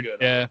really good.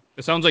 Yeah,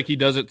 it sounds like he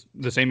does it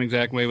the same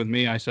exact way with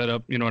me. I set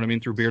up, you know what I mean,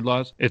 through Beard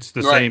Laws. It's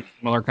the same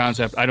similar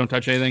concept. I don't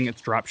touch anything.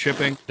 It's drop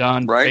shipping.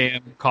 Done. Right.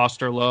 Bam.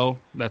 Costs are low.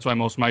 That's why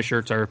most of my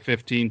shirts are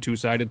 15,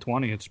 two-sided,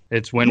 20.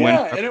 It's win-win.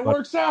 Yeah, and it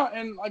works out.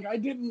 And like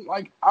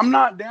I'm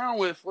not down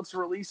with let's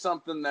release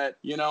something that,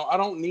 I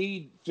don't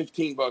need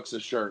 $15 a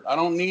shirt. I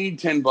don't need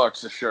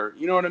 $10 a shirt.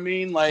 You know what I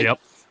mean? Like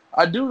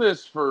I do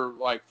this for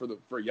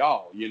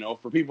y'all,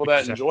 for people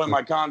that enjoy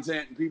my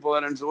content and people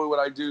that enjoy what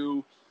I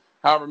do.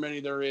 However many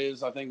there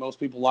is, I think most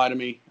people lie to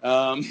me.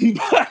 But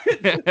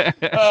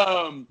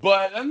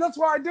and that's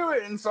why I do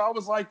it. And so I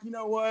was like, you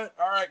know what?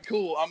 All right,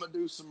 cool. I'm gonna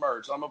do some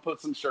merch. I'm gonna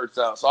put some shirts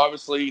out. So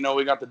obviously,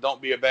 we got the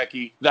Don't Be a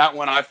Becky. That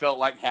one I felt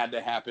like had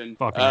to happen.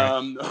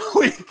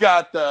 We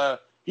got the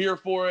Here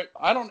For It.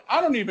 I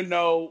don't even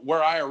know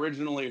where I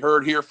originally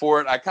heard Here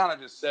For It. I kind of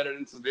just said it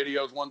in some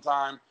videos one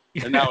time,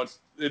 and now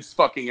it's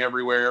fucking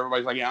everywhere.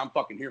 Everybody's like, yeah, I'm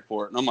fucking here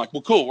for it. And I'm like,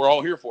 well, cool. We're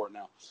all here for it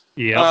now.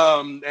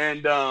 Yeah.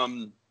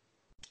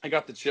 I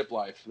got the chip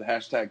life, the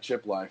hashtag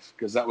chip life,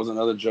 because that was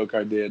another joke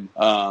I did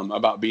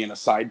about being a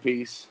side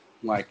piece.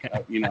 Like,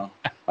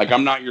 like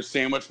I'm not your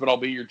sandwich, but I'll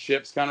be your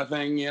chips kind of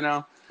thing,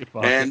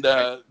 And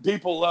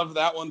people loved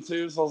that one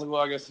too. So I was like,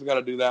 well, I guess we got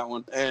to do that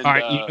one. And, all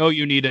right,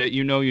 you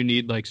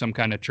need like some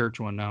kind of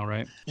church one now,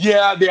 right?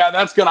 Yeah,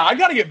 I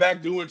got to get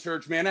back doing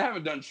church, man. I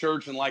haven't done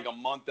church in like a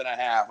month and a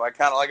half. I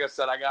kind of, like I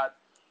said, I got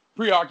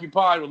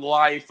preoccupied with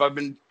life. I've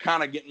been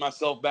kind of getting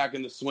myself back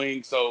in the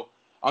swing. So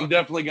I'm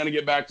definitely going to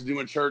get back to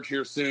doing church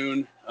here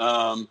soon.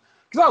 Because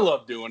I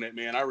love doing it,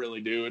 man. I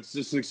really do. It's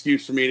just an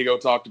excuse for me to go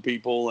talk to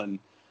people and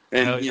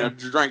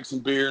drink some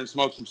beer and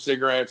smoke some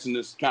cigarettes and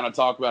just kind of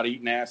talk about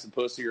eating ass and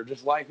pussy or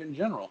just life in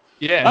general.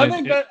 Yeah, I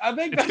think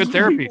that's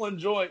what people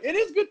enjoy. It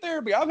is good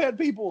therapy. I've had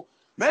people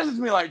message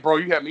me like, "Bro,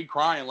 you had me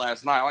crying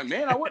last night." I'm like,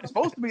 man, I wasn't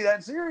supposed to be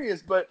that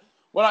serious. But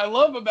what I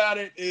love about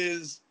it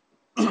is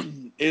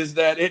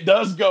that it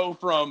does go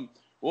from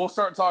we'll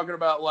start talking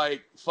about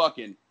like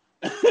fucking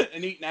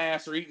and eating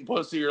ass or eating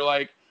pussy or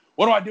like,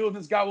 what do I do if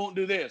this guy won't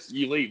do this?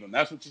 You leave him.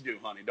 That's what you do,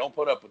 honey. Don't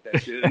put up with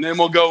that shit. And then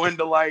we'll go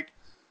into like,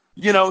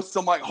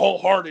 some like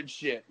wholehearted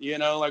shit,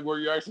 like where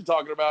you're actually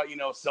talking about,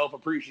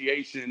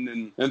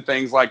 self-appreciation and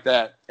things like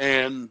that.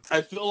 And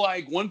I feel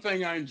like one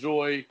thing I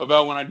enjoy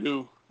about when I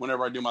do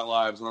whenever I do my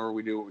lives, whenever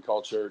we do what we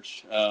call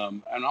church.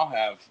 And I'll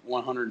have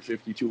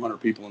 150, 200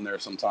 people in there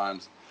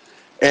sometimes.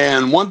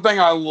 And one thing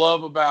I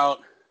love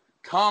about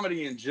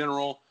comedy in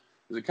general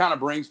is it kind of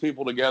brings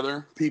people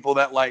together, people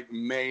that like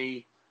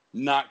may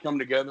not come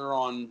together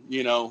on,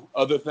 you know,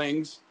 other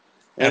things.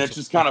 And Absolutely. It's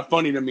just kind of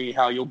funny to me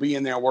how you'll be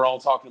in there. We're all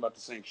talking about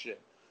the same shit.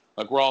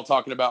 Like we're all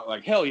talking about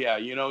like, hell yeah,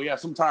 you know, yeah,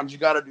 sometimes you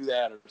got to do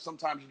that. Or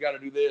sometimes you got to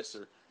do this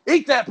or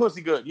eat that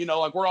pussy good. You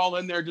know, like we're all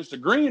in there just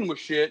agreeing with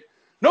shit.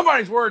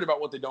 Nobody's worried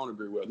about what they don't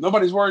agree with.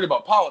 Nobody's worried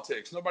about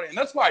politics. And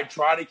that's why I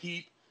try to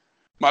keep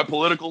my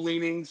political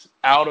leanings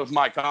out of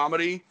my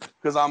comedy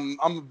because I'm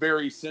a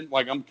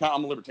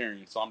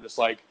libertarian. So I'm just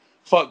like,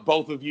 fuck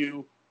both of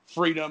you,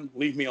 freedom,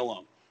 leave me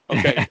alone.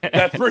 Okay,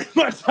 that's pretty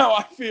much how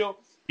I feel.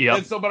 Yeah.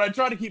 And so, but I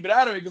try to keep it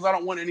out of it because I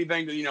don't want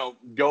anything to, you know,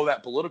 go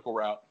that political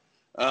route.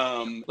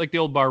 Like the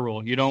old bar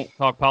rule, you don't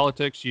talk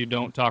politics, you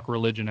don't talk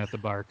religion at the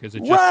bar because it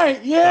just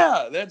right,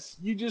 yeah, that's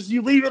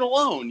you leave it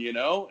alone, you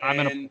know.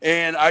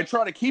 And I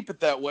try to keep it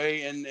that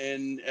way,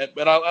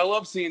 but I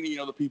love seeing, you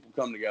know, the people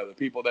come together,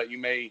 people that you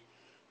may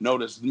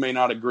notice may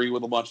not agree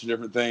with a bunch of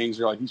different things.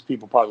 You're like, these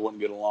people probably wouldn't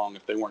get along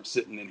if they weren't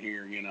sitting in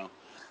here, you know.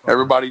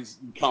 Everybody's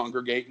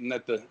congregating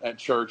at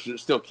church, and it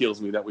still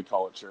kills me that we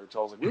call it church. I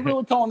was like, we're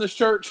really calling this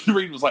church? And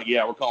Reed was like,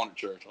 yeah, we're calling it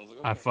church. I was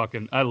like,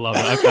 okay. I love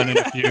it. I've done it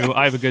a few.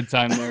 I have a good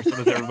time there. So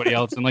does everybody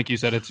else. And like you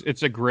said,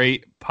 it's a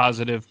great,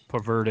 positive,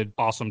 perverted,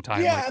 awesome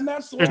time. Yeah, and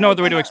that's there's no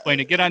other way to explain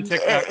it. Get on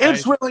TikTok.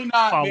 It's really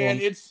not, man.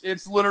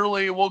 It's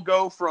literally we'll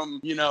go from,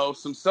 you know,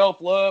 some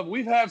self-love.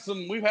 We've had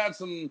some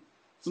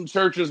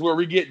churches where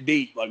we get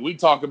deep. Like we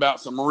talk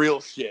about some real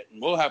shit, and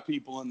we'll have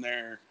people in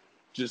there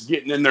just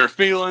getting in their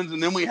feelings,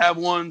 and then we have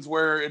ones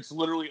where it's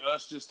literally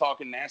us just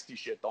talking nasty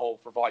shit for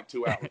like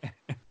 2 hours.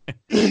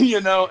 You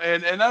know,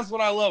 and that's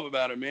what I love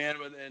about it, man.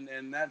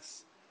 And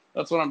that's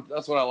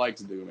what I like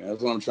to do, man.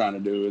 That's what I'm trying to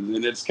do.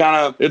 And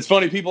it's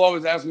funny. People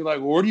always ask me like,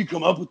 well, where do you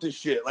come up with this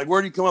shit? Like,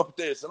 where do you come up with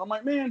this? And I'm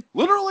like, man,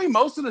 literally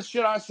most of the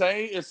shit I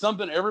say is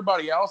something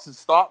everybody else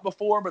has thought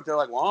before, but they're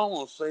like, well, I don't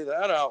want to say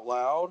that out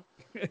loud,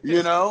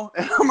 you know?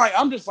 And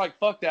I'm just like,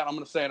 fuck that. I'm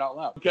going to say it out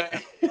loud. Okay.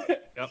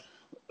 Yep.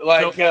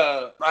 Like,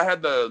 I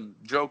had the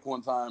joke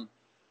one time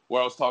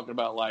where I was talking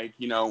about, like,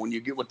 you know, when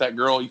you get with that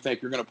girl, you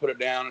think you're going to put it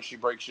down and she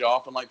breaks you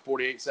off in like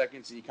 48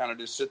 seconds and you kind of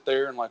just sit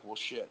there and like, well,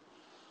 shit.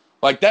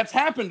 Like, that's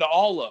happened to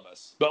all of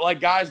us. But,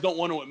 like, guys don't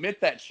want to admit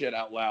that shit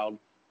out loud.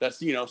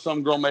 That's, you know,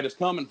 some girl made us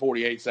come in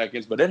 48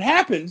 seconds. But it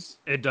happens.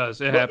 It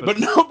does. It happens. But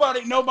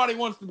nobody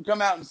wants to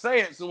come out and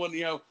say it. So, when,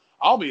 you know,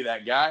 I'll be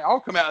that guy.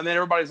 I'll come out and then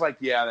everybody's like,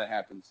 yeah, that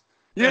happens.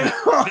 You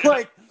know,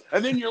 like,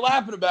 and then you're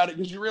laughing about it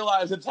because you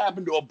realize it's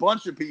happened to a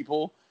bunch of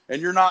people.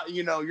 And you're not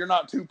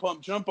too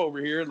pump chump over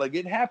here. Like,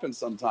 it happens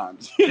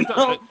sometimes. You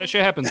know? That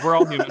shit happens. We're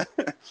all human.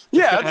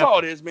 Yeah, that's all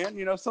it is, man.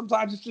 You know,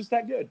 sometimes it's just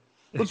that good.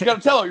 But you got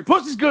to tell her, your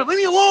pussy's good. Leave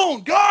me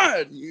alone.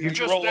 God. You're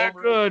just that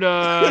good.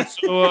 I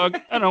don't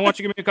know. Why don't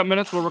you give me a couple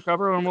minutes? We'll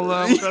recover and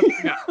we'll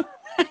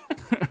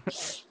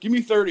give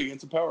me 30 and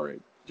some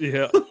Powerade.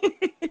 Yeah.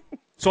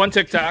 So on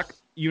TikTok,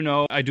 you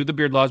know, I do the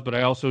Beard Laws, but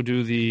I also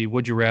do the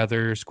Would You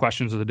Rathers,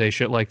 questions of the day,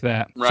 shit like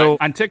that. Right. So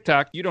on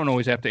TikTok, you don't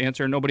always have to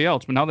answer, nobody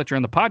else. But now that you're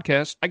on the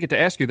podcast, I get to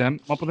ask you them,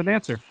 come up with an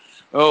answer.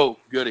 Oh,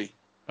 goody.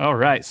 All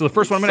right. So the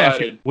first one I'm going to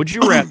ask you, would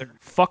you rather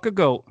fuck a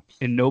goat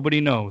and nobody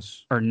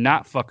knows, or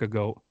not fuck a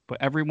goat,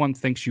 but everyone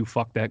thinks you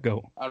fucked that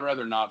goat? I'd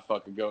rather not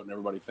fuck a goat and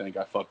everybody think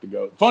I fucked a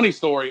goat. Funny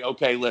story.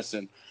 Okay,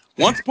 listen.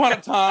 Once upon a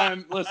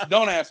time, listen,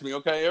 don't ask me,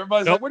 okay?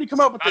 Everybody's like, where do you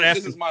come up with this?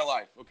 This is my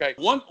life, okay?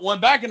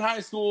 One back in high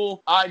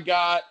school, I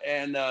got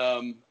an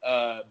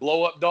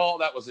blow-up doll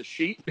that was a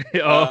sheep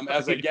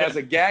as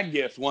a gag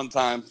gift one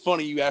time.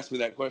 Funny you asked me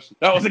that question.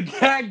 That was a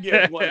gag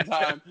gift one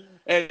time.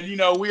 And, you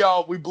know,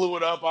 we blew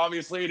it up,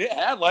 obviously, and it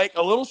had, like,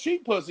 a little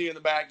sheep pussy in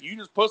the back. You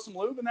just put some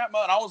lube in that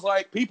mud. And I was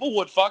like, people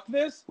would fuck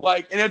this?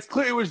 Like, and it's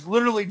clear it was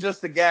literally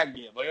just a gag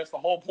gift. Like, that's the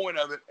whole point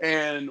of it.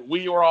 And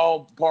we were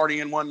all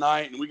partying one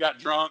night, and we got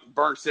drunk,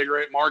 burnt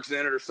cigarette marks in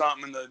it or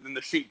something in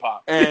the sheep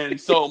pop. And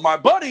so my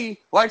buddy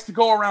likes to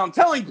go around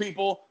telling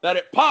people that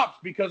it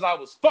popped because I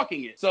was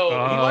fucking it. So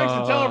he likes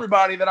to tell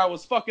everybody that I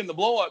was fucking the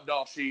blow-up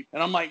doll sheep.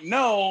 And I'm like,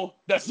 no,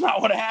 that's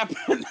not what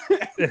happened.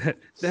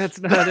 That's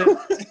not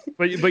it.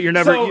 But you're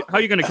never. How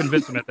are you going to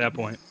convince him at that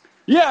point?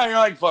 Yeah, you're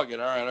like, fuck it.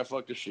 All right, I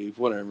fucked a sheep.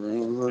 Whatever.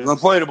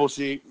 Inflatable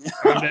sheep.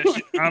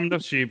 I'm the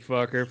sheep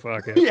fucker.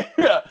 Fuck it.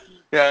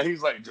 Yeah.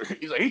 He's like,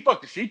 he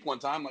fucked a sheep one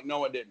time. I'm like,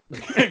 no, I didn't.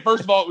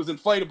 First of all, it was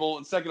inflatable,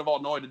 and second of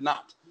all, no, I did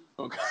not.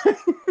 Okay.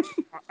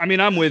 I mean,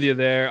 I'm with you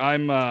there.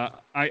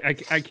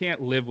 I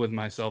can't live with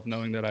myself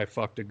knowing that I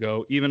fucked a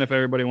goat, even if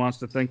everybody wants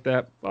to think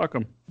that. Fuck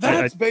them.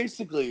 That's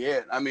basically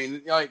it. I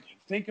mean, like,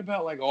 think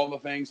about like all the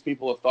things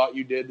people have thought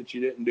you did that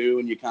you didn't do,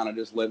 and you kind of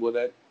just live with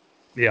it.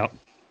 Yeah.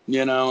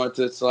 You know,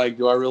 it's like,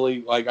 do I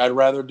really, like, I'd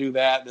rather do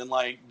that than,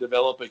 like,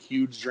 develop a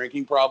huge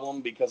drinking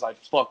problem because I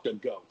fucked a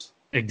goat.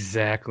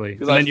 Exactly.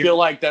 Because I feel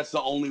like that's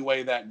the only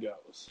way that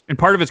goes. And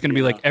part of it's going to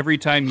be like, every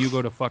time you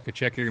go to fuck a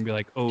chick, you're going to be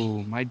like, oh,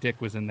 my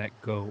dick was in that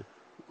goat.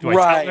 Do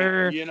I tell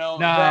her? You know,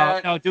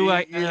 I?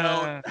 You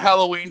know,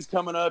 Halloween's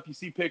coming up. You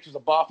see pictures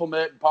of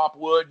Baphomet and Pop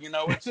Wood. You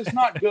know, it's just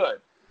not good.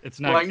 It's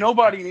not like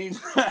nobody needs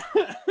that.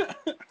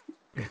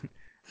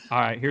 All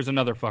right, here's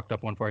another fucked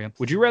up one for you.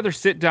 Would you rather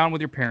sit down with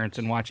your parents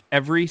and watch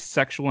every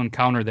sexual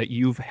encounter that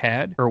you've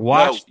had, or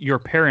watch your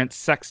parents'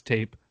 sex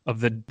tape of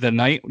the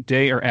night,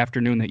 day, or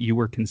afternoon that you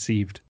were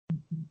conceived?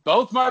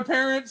 Both my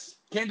parents?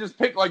 Can't just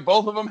pick, like,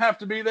 both of them have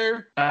to be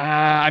there?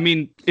 I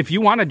mean, if you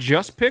want to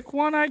just pick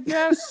one, I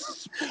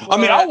guess. I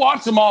mean, I'll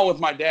watch them all with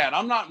my dad.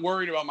 I'm not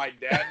worried about my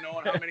dad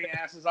knowing how many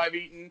asses I've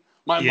eaten.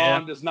 My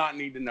mom does not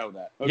need to know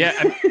that. Okay? Yeah,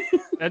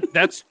 I mean,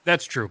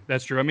 that's true.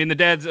 That's true. I mean, the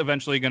dad's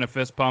eventually going to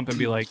fist pump and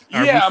be like,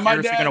 "Are we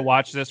seriously going to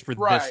watch this for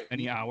this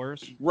many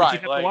hours?" Right,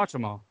 you have to watch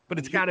them all. But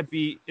it's got to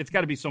be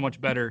so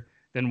much better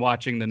than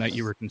watching the night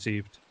you were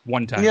conceived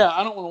one time. Yeah,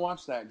 I don't want to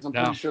watch that because I'm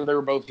pretty sure they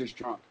were both just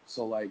drunk.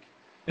 So like,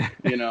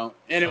 you know,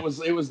 and it was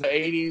the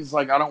 80s.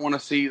 Like, I don't want to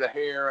see the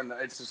hair, and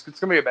it's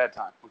gonna be a bad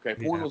time. Okay,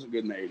 porn wasn't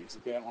good in the 80s.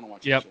 Okay, I don't want to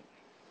watch. Yep, that shit.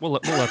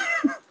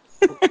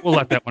 we'll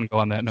let that one go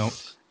on that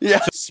note. Yeah.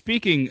 So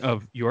speaking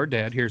of your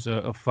dad, here's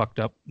a fucked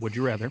up. Would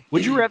you rather?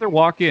 Would you rather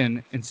walk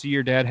in and see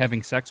your dad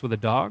having sex with a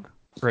dog,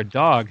 or a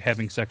dog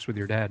having sex with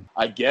your dad?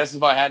 I guess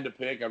if I had to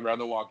pick, I'd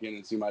rather walk in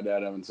and see my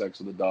dad having sex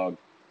with a dog.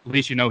 At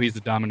least you know he's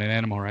the dominant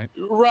animal, right?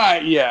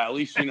 Right, yeah. At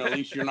least you're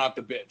not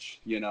the bitch.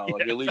 You know,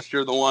 like at least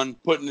you're the one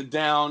putting it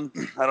down.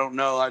 I don't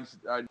know.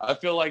 I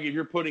feel like if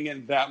you're putting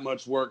in that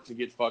much work to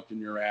get fucked in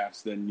your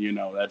ass, then you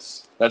know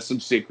that's some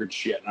secret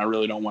shit, and I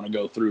really don't want to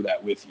go through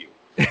that with you.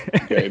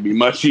 Okay, it'd be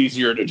much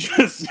easier to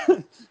just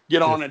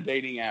get on a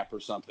dating app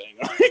or something.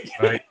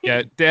 Right.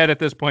 Yeah, Dad. At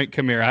this point,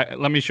 come here.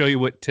 Let me show you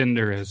what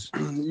Tinder is.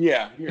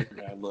 Yeah, here,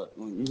 Dad. Look,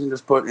 you can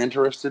just put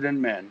interested in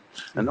men,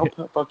 and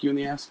they'll fuck you in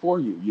the ass for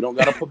you. You don't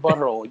got to put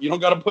butthole. You don't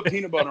got to put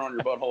peanut butter on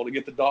your butthole to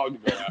get the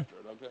dog to go after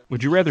it. Okay.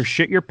 Would you rather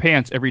shit your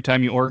pants every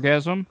time you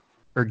orgasm,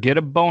 or get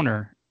a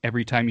boner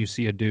every time you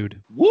see a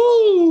dude?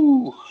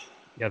 Woo!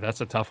 Yeah, that's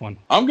a tough one.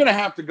 I'm gonna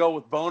have to go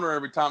with boner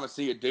every time I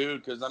see a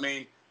dude because I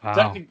mean. Wow.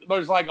 Technically,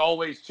 there's like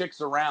always chicks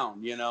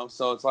around, you know,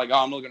 so it's like, oh,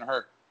 I'm looking at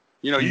her.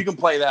 You know, you can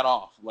play that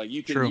off. Like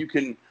you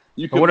can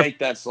make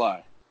that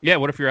slide. Yeah,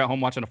 what if you're at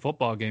home watching a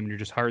football game and you're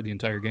just hard the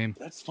entire game?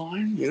 That's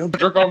fine. You know,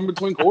 jerk off in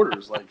between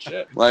quarters, like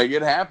shit. Like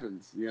it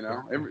happens, you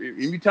know. If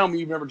you tell me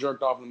you've never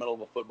jerked off in the middle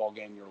of a football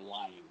game, you're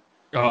lying.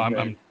 Oh,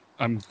 okay?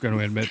 I'm going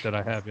to admit that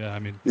I have. Yeah, I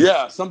mean.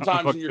 Yeah,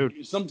 sometimes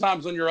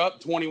when you're up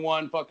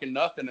 21 fucking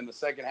nothing in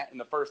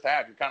the first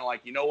half, you're kind of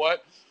like, you know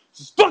what,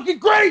 this is fucking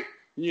great.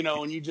 You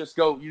know, and you just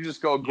go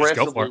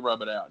aggressively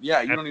rub it out.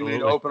 Yeah, you don't even need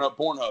to open up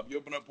Pornhub. You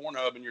open up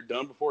Pornhub and you're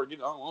done before it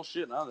gets. Oh well,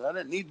 shit! I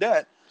didn't need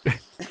that.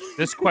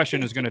 This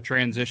question is going to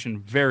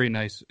transition very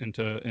nice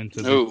into.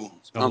 Ooh,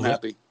 I'm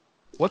happy.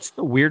 What's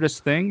the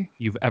weirdest thing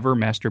you've ever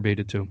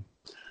masturbated to?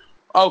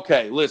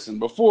 Okay, listen.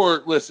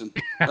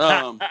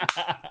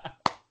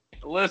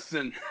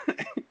 Listen,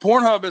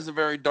 Pornhub is a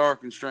very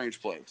dark and strange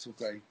place,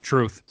 okay?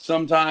 Truth.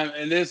 Sometimes,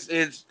 and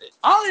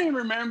I don't even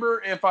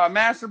remember if I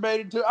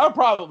masturbated to. I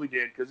probably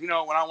did, because, you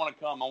know, when I want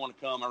to come, I want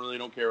to come. I really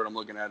don't care what I'm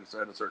looking at a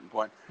certain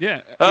point.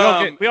 Yeah,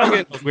 we all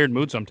get in those weird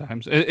moods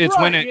sometimes. It's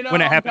right,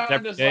 when it happens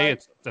every day, like,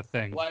 it's a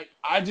thing. Like,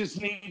 I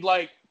just need,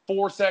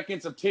 4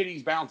 seconds of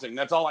titties bouncing.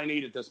 That's all I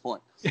need at this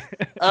point.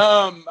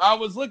 I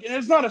was looking.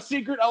 It's not a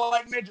secret. I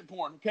like midget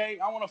porn, okay?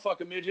 I want to fuck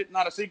a midget.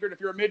 Not a secret.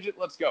 If you're a midget,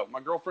 let's go. My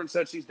girlfriend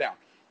said she's down.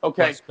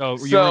 Okay, so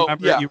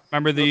you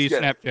remember the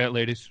Snapchat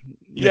ladies?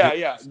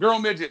 Yeah, girl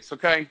midgets.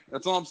 Okay,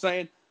 that's all I'm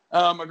saying.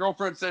 My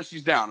girlfriend says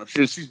she's down.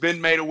 She's been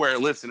made aware.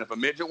 Listen, if a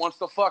midget wants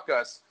to fuck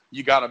us,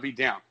 you gotta be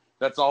down.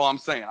 That's all I'm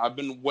saying. I've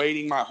been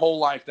waiting my whole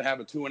life to have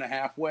a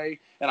 2.5 way,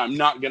 and I'm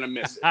not gonna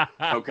miss it.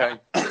 Okay,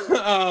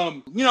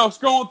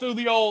 scrolling through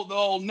the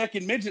old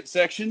naked midget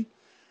section,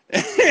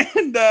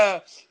 and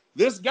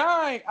this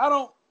guy, I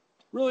don't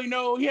really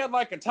know. He had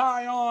like a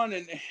tie on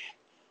and.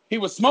 He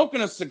was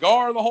smoking a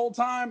cigar the whole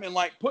time and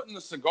putting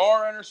the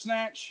cigar in her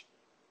snatch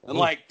and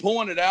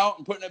pulling it out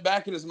and putting it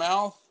back in his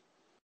mouth.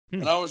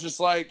 And I was just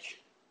like,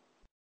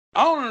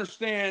 I don't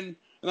understand.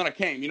 And then I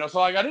came, so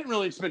I didn't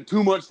really spend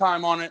too much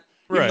time on it.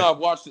 Even though I've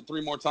watched it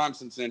 3 more times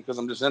since then because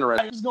I'm just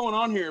interested. What's going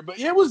on here? But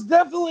it was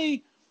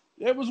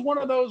one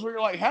of those where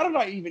you're like, how did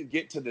I even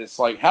get to this?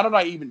 How did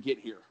I even get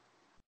here?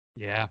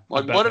 Yeah.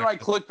 What did I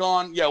click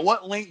on? Yeah,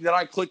 what link did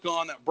I click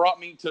on that brought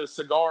me to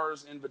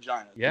cigars and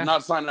vaginas? Yeah. I'm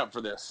not signing up for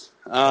this.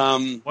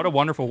 What a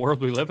wonderful world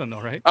we live in,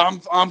 though, right?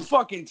 I'm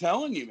fucking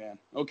telling you, man.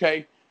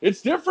 Okay,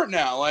 it's different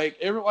now. Like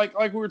we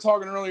were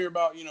talking earlier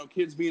about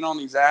kids being on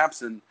these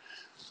apps and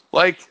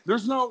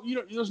there's no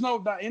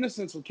that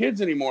innocence with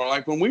kids anymore.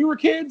 Like when we were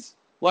kids,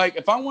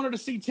 if I wanted to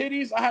see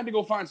titties, I had to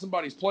go find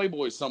somebody's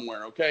Playboy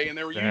somewhere. Okay, and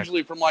they were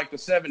usually from the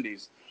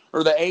 70s.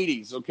 Or the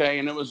 80s, okay,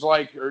 and it was the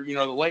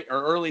late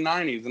or early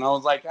 90s, and I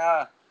was like,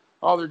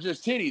 they're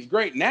just titties.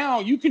 Great. Now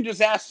you can just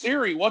ask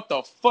Siri what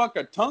the fuck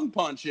a tongue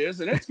punch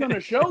is, and it's gonna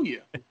show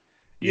you.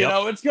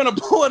 It's gonna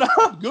pull it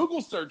up.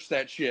 Google search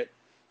that shit.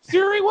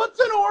 Siri, what's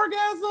an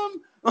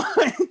orgasm?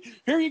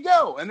 Here you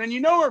go, and then you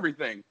know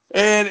everything.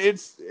 And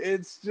it's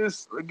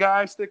just a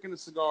guy sticking a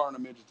cigar in a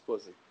midget's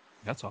pussy.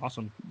 That's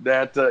awesome.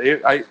 That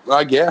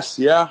I guess,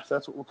 yeah,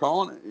 that's what we're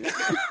calling it. Yeah.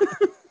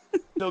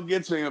 still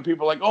gets me when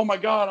people are like, oh my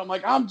God, I'm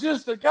like, I'm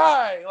just a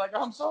guy. Like,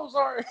 I'm so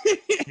sorry.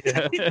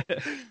 Yeah.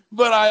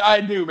 But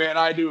I do, man.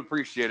 I do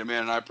appreciate it,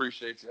 man. And I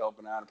appreciate you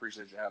helping out. I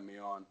appreciate you having me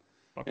on.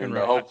 Fucking And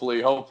right. hopefully,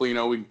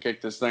 we can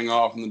kick this thing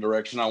off in the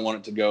direction I want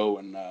it to go.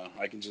 And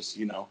I can just,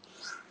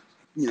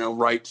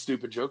 write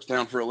stupid jokes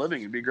down for a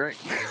living. It'd be great.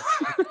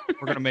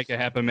 We're going to make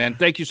it happen, man.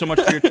 Thank you so much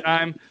for your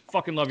time.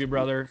 Fucking love you,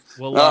 brother.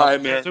 We'll All right,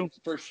 chat man. soon.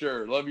 For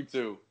sure. Love you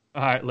too.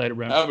 All right, later,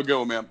 bro. Have a good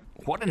one, man.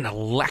 What an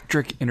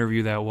electric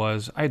interview that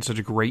was. I had such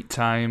a great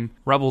time.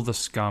 Rebel the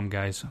Scum,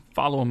 guys.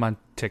 Follow him on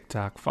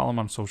TikTok. Follow him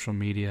on social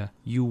media.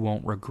 You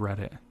won't regret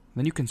it.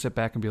 Then you can sit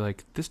back and be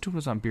like, this dude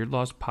was on Beard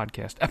Laws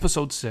Podcast,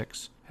 episode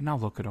 6. And now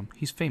look at him.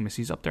 He's famous.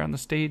 He's up there on the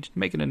stage,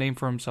 making a name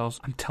for himself.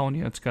 I'm telling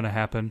you, it's going to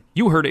happen.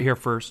 You heard it here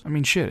first. I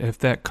mean, shit, if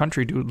that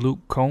country dude, Luke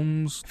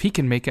Combs, if he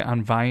can make it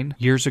on Vine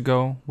years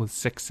ago with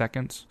 6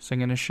 seconds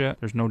singing his shit,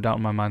 there's no doubt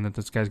in my mind that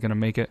this guy's going to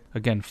make it.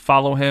 Again,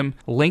 follow him.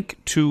 Link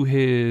to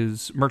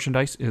his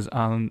merchandise is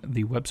on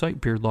the website,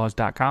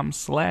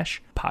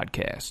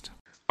 beardlaws.com/podcast.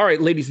 All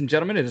right, ladies and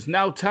gentlemen, it is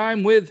now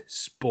time with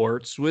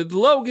Sports with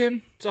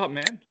Logan. What's up,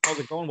 man? How's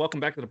it going? Welcome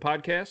back to the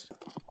podcast.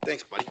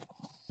 Thanks, buddy.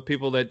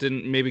 People that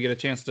didn't maybe get a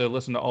chance to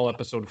listen to all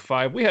episode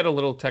 5, we had a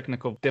little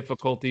technical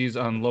difficulties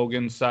on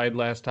Logan's side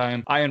last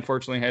time. I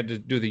unfortunately had to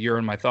do the year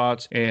in my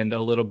thoughts and a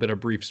little bit of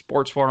brief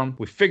sports forum.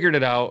 We figured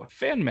it out.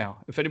 Fan mail.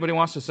 If anybody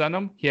wants to send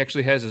them, he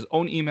actually has his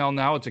own email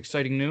now. It's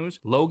exciting news.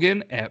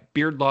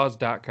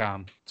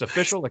 Logan@beardlaws.com. It's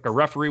official, like a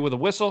referee with a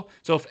whistle.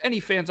 So if any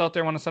fans out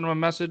there want to send him a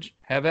message,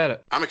 have at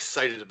it. I'm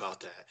excited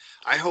about that.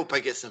 I hope I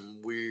get some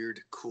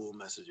weird, cool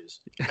messages.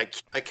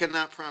 I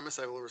cannot promise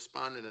I will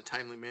respond in a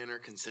timely manner,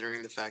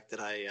 considering the fact that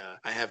I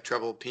have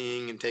trouble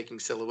peeing and taking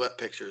silhouette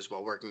pictures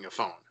while working a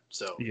phone.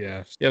 So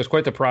yeah, it was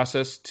quite the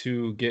process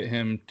to get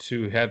him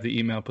to have the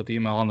email, put the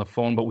email on the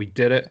phone, but we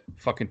did it.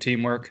 Fucking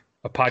teamwork.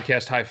 A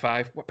podcast high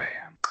five.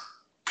 Bam.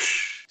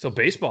 So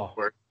baseball.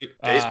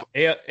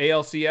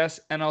 ALCS,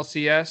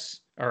 NLCS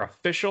are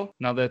official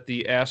now that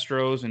the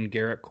Astros and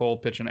Garrett Cole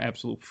pitch an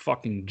absolute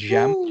fucking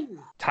gem. Ooh.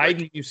 Tied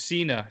Mike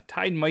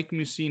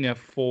Mussina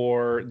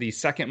for the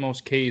second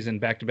most Ks in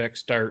back-to-back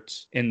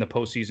starts in the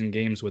postseason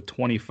games with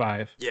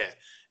 25. Yeah,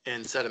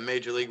 and set a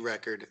major league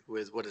record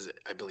with, what is it?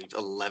 I believe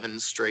 11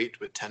 straight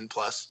with 10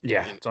 plus.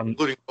 Yeah,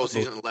 including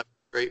postseason 11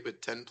 straight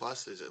with 10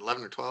 plus. Is it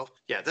 11 or 12?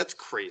 Yeah, that's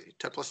crazy.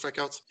 10 plus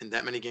strikeouts in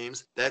that many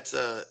games. That's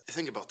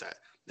think about that.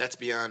 That's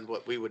beyond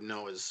what we would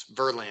know as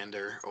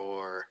Verlander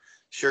or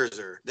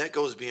Scherzer. That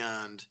goes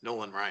beyond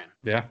Nolan Ryan.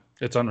 Yeah,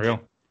 it's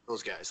unreal.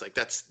 Those guys, like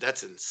that's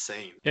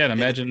insane. Yeah, and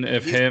imagine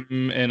if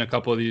him and a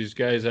couple of these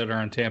guys that are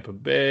on Tampa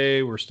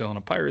Bay were still in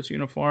a Pirates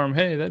uniform.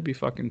 Hey, that'd be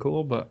fucking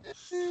cool. But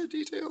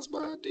details,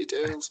 man,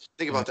 details.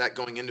 Think about that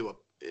going into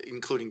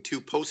including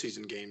 2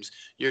 postseason games.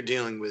 You're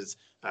dealing with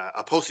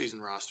a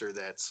postseason roster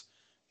that's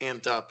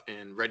amped up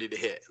and ready to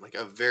hit, like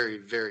a very,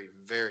 very,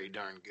 very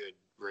darn good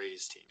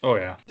Rays team. Oh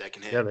yeah, that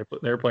can hit. Yeah,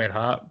 they're playing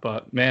hot,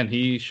 but man,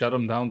 he shut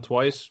them down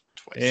twice.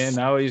 And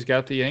now he's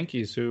got the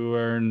Yankees, who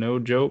are no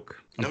joke.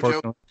 No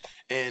joke.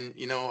 And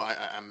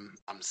I'm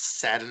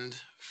saddened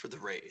for the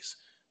Rays.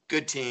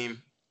 Good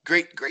team,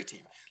 great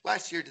team.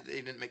 Last year they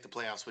didn't make the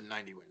playoffs with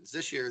 90 wins.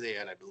 This year they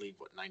had, I believe,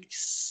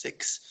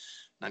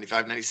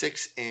 95,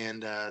 96,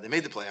 and they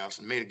made the playoffs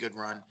and made a good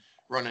run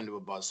into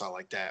a buzzsaw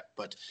like that.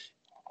 But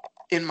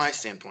in my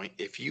standpoint,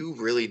 if you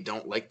really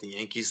don't like the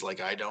Yankees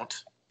like I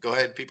don't, go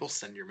ahead, people,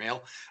 send your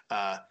mail.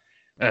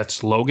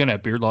 That's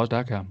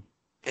Logan@beardlaws.com.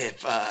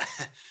 If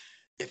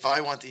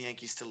I want the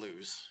Yankees to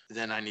lose,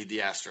 then I need the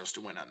Astros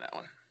to win on that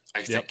one.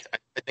 I think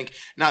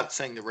not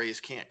saying the Rays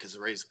can't, because the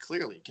Rays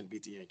clearly can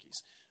beat the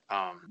Yankees.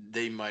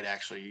 They might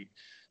actually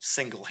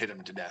single hit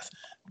them to death,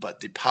 but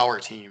the power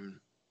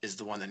team is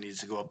the one that needs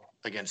to go up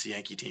against the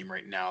Yankee team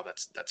right now.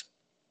 That's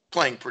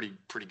playing pretty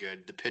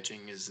good. The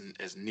pitching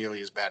isn't as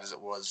nearly as bad as it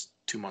was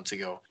 2 months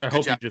ago. I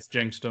hope you just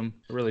jinxed them.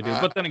 I really do.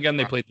 But then again,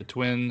 they played the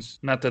Twins.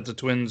 Not that the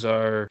Twins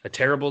are a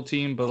terrible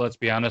team, but let's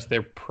be honest,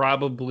 they're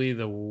probably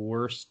the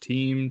worst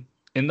team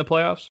in the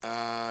playoffs.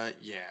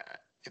 Yeah.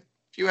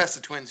 If you ask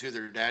the Twins who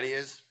their daddy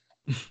is,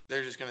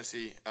 they're just going to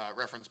see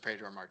reference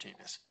Pedro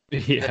Martinez.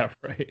 Yeah,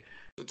 right.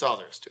 That's all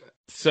there is to it.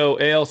 So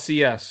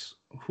ALCS,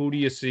 who do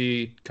you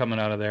see coming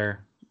out of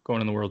there going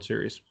in the World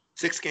Series?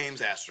 6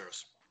 games,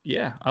 Astros.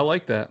 Yeah, I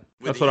like that.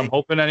 That's what I'm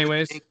hoping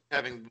anyways.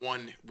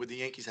 With the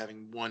Yankees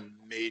having one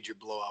major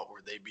blowout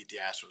where they beat the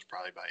Astros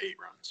probably by 8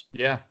 runs.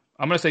 Yeah.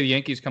 I'm going to say the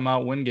Yankees come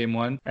out, win game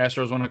 1.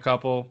 Astros win a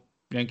couple.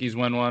 Yankees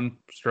win 1.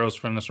 Astros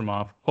finish them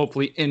off.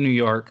 Hopefully in New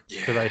York,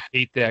 because I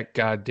hate that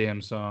goddamn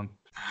song.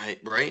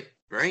 Right.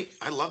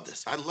 I love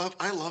this. I love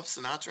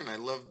Sinatra and I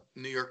love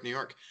New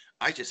York.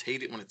 I just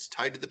hate it when it's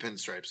tied to the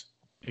pinstripes.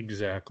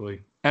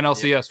 Exactly.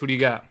 NLCS, what do you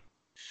got?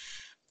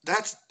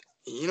 That's,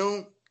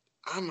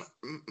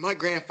 my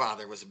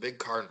grandfather was a big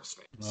Cardinals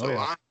fan. So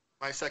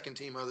my second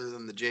team other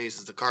than the Jays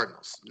is the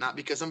Cardinals. Not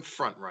because I'm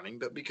front running,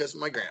 but because of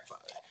my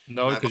grandfather.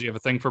 No, because you have a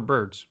thing for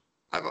birds.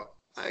 I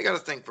I got a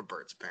thing for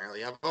birds.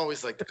 Apparently, I've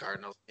always liked the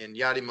Cardinals, and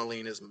Yadi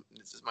Molina is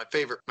my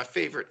favorite. My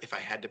favorite, if I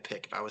had to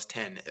pick, if I was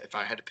 10, if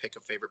I had to pick a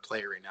favorite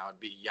player right now, it'd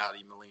be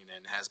Yadi Molina,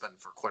 and has been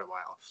for quite a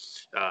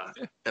while.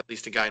 At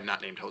least a guy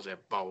not named Jose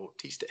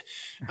Bautista.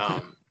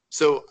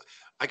 So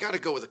I got to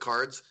go with the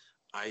Cards.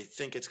 I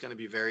think it's going to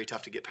be very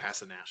tough to get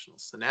past the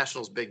Nationals. The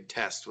Nationals' big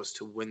test was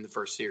to win the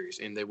first series,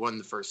 and they won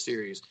the first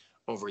series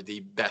over the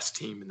best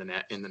team in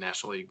the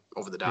National League,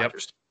 over the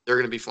Dodgers. Yep. They're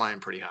going to be flying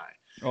pretty high.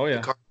 Oh,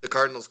 yeah. The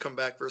Cardinals come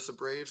back versus the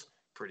Braves,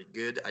 pretty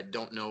good. I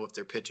don't know if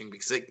they're pitching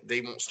because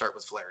they won't start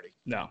with Flaherty.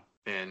 No.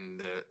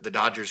 And the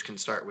Dodgers can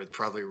start with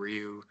probably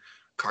Ryu,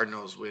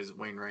 Cardinals with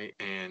Wainwright,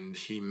 and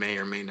he may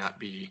or may not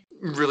be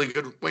really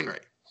good with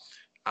Wainwright.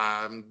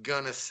 I'm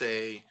going to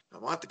say I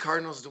want the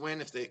Cardinals to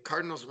win. If the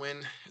Cardinals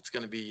win, it's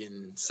going to be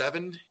in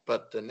 7,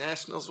 but the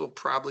Nationals will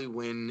probably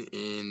win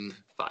in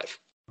 5.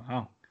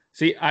 Wow.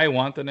 See, I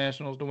want the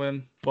Nationals to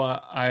win,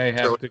 but I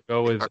have to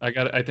go with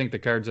I think the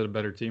Cards are a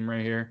better team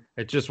right here.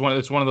 It's one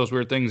of those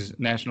weird things.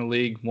 National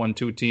League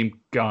 1-2 team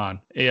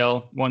gone.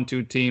 AL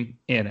 1-2 team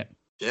in it.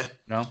 Yeah.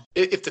 No.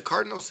 If the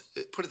Cardinals,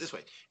 put it this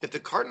way, if the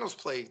Cardinals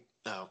play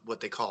what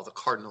they call the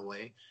Cardinal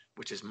way,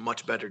 which is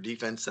much better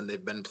defense than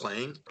they've been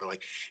playing, or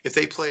like if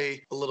they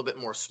play a little bit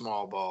more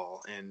small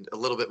ball and a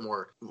little bit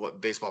more what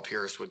baseball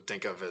purists would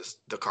think of as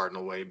the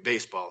Cardinal way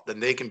baseball, then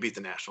they can beat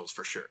the Nationals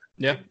for sure.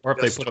 Yeah, or if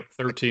they put up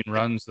 13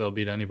 runs, they'll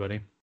beat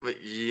anybody.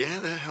 But yeah,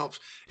 that helps.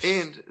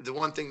 And the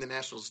one thing the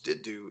Nationals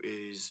did do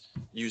is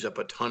use up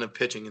a ton of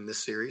pitching in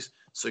this series,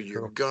 so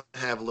you're going to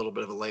have a little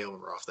bit of a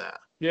layover off that.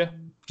 Yeah,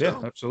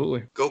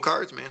 absolutely. Go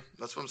Cards, man.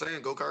 That's what I'm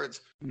saying. Go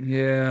Cards.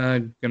 Yeah,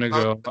 I'm going to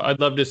go. I'd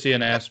love to see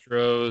an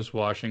Astros,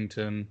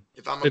 Washington.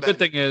 The good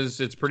thing is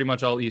it's pretty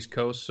much all East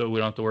Coast, so we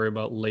don't have to worry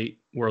about late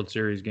World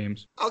Series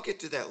games. I'll get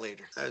to that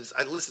later. As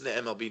I listen to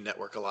MLB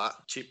Network a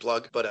lot. Cheap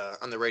plug, but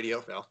on the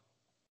radio, no.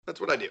 That's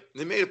what I do.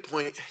 They made a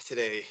point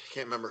today.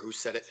 Can't remember who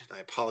said it. I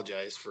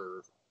apologize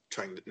for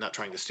not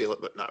trying to steal it,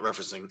 but not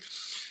referencing.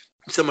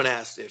 Someone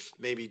asked if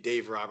maybe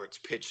Dave Roberts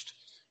pitched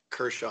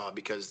Kershaw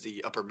because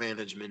the upper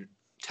management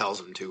tells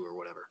him to or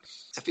whatever.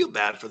 I feel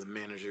bad for the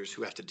managers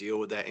who have to deal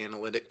with that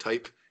analytic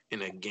type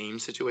in a game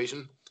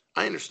situation.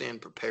 I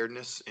understand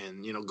preparedness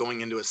and,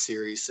 going into a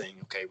series saying,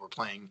 okay, we're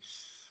playing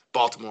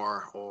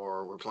Baltimore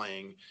or we're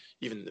playing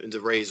even the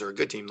Rays are a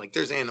good team. Like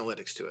there's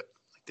analytics to it.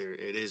 Like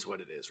it is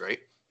what it is, right?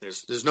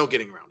 There's no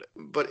getting around it.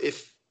 But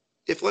if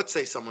let's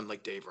say someone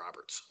like Dave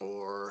Roberts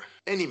or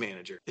any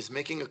manager is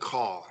making a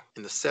call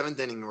in the 7th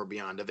inning or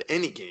beyond of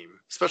any game,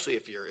 especially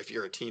if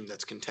you're a team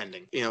that's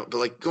contending, but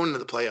like going into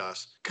the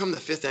playoffs, come the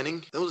 5th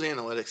inning, those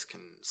analytics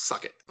can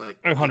suck it.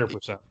 Like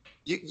 100%.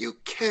 You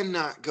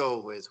cannot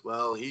go with,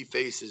 well, he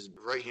faces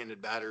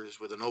right-handed batters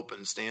with an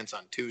open stance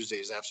on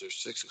Tuesdays after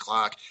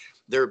 6:00.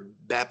 Their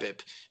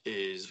BABIP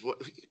is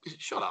what?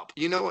 Shut up.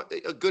 You know what?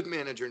 A good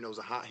manager knows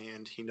a hot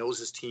hand. He knows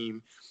his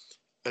team.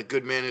 A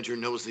good manager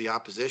knows the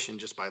opposition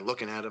just by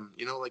looking at him.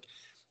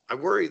 I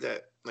worry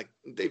that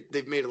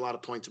they've made a lot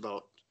of points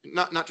about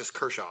not just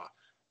Kershaw,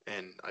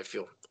 and I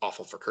feel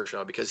awful for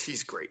Kershaw because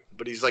he's great,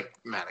 but he's like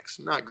Maddox,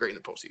 not great in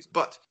the postseason.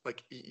 But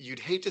you'd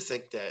hate to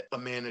think that a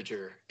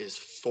manager is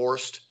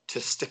forced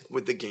to stick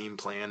with the game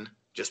plan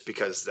just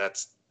because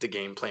that's the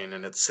game plan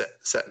and it's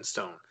set in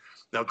stone.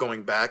 Now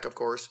going back, of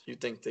course, you'd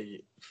think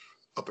the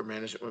upper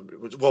management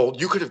was, well,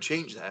 you could have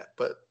changed that,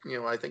 but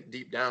I think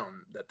deep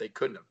down that they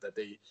couldn't have. That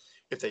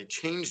if they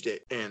changed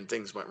it and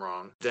things went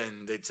wrong,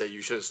 then they'd say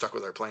you should have stuck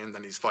with our plan.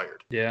 Then he's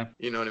fired. Yeah,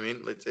 you know what I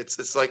mean.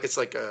 It's like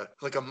a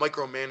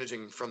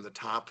micromanaging from the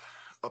top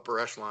upper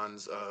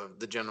echelons of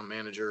the general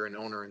manager and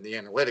owner and the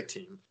analytic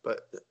team.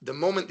 But the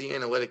moment the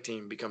analytic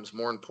team becomes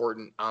more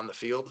important on the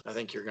field, I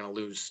think you're going to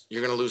lose.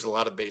 You're going to lose a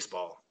lot of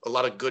baseball, a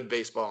lot of good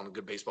baseball and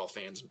good baseball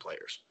fans and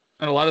players.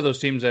 And a lot of those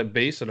teams that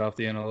base it off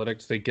the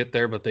analytics, they get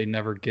there, but they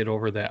never get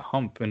over that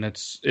hump. And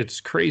it's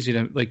crazy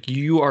to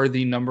you are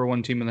the number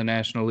one team in the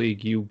National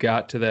League. You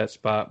got to that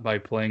spot by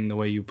playing the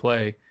way you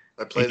play.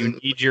 You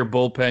need your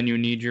bullpen. You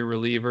need your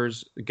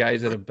relievers. The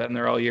guys that have been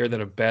there all year, that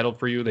have battled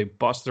for you, they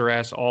bust their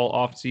ass all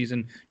off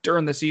season,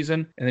 during the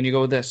season. And then you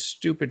go with that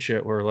stupid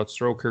shit where let's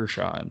throw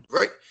Kershaw in.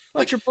 Right.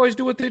 Let your boys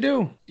do what they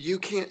do. You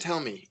can't tell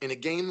me in a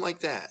game like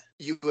that,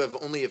 you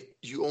only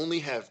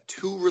have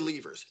 2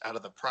 relievers out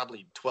of the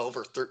probably 12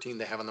 or 13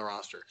 they have on the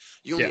roster.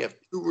 You only have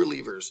 2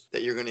 relievers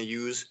that you're going to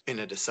use in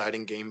a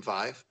deciding game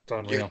 5.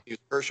 You're going to use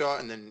Kershaw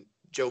and then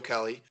Joe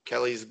Kelly.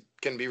 Kelly's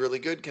can be really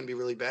good, can be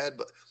really bad,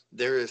 but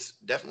there is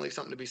definitely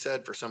something to be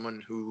said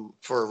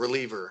for a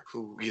reliever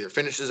who either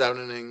finishes out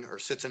an inning or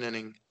sits an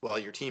inning while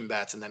your team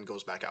bats and then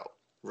goes back out.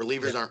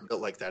 Relievers aren't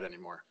built like that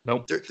anymore.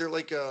 Nope. They're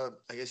like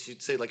I guess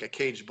you'd say like a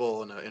caged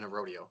bull in a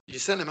rodeo. You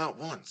send him out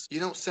once.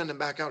 You don't send him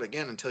back out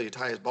again until you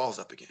tie his balls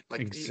up again.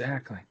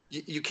 Exactly.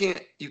 You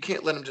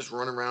can't let him just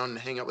run around and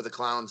hang out with the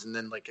clowns and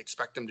then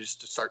expect him just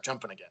to start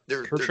jumping again.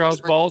 Kershaw's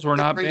balls were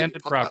not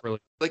banded properly.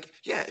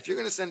 If you're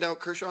gonna send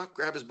out Kershaw,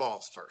 grab his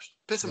balls first.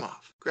 Piss him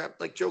off. Grab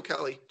Joe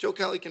Kelly. Joe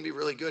Kelly can be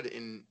really good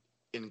in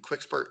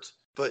quick spurts.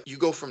 But you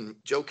go from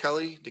Joe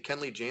Kelly to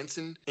Kenley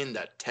Jansen in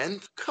the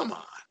 10th? Come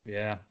on.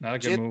 Yeah, not a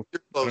good move.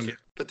 Closer.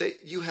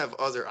 But you have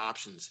other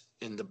options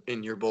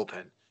in your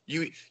bullpen.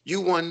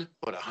 You won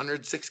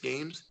 106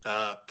 games.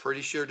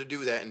 Pretty sure to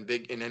do that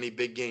in any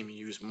big game you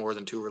use more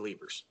than 2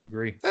 relievers.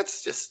 Agree.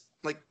 That's just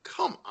like,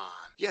 come on.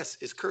 Yes,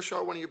 is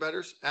Kershaw one of your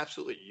betters?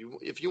 Absolutely.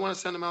 If you want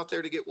to send him out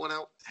there to get one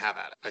out, have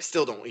at it. I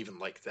still don't even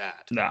like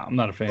that. No, I'm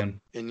not a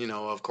fan. And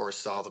of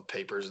course, all the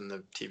papers and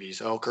the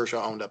TVs. Oh,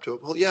 Kershaw owned up to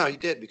it. Well, yeah, he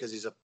did because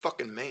he's a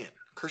fucking man.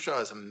 Kershaw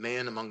is a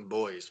man among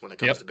boys when it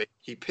comes to baseball.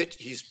 He pitched.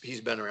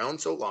 He's been around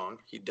so long.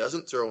 He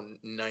doesn't throw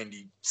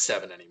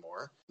 97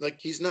 anymore. Like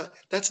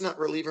that's not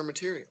reliever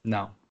material.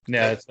 No.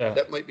 Yeah,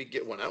 that might be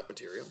get one out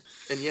material.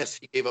 And yes,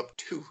 he gave up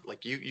 2.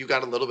 Like you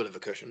got a little bit of a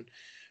cushion.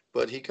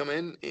 But he come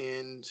in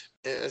and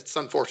it's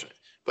unfortunate.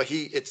 But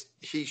he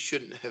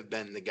shouldn't have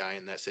been the guy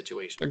in that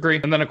situation. Agree.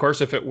 And then of course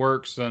if it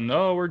works, then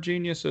we're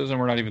geniuses and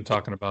we're not even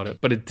talking about it.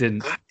 But it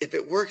didn't. If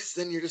it works,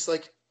 then you're just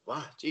like,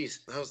 wow,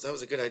 geez, that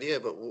was a good idea.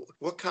 But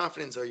what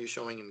confidence are you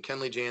showing in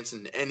Kenley Jansen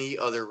and any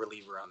other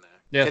reliever on that?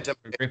 Yeah.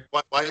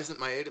 Why isn't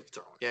Maeda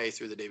throwing? Yeah, he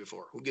threw the day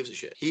before. Who gives a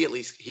shit? He at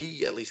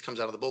least comes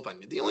out of the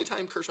bullpen. The only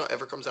time Kershaw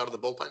ever comes out of the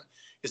bullpen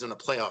is in a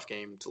playoff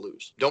game to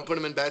lose. Don't put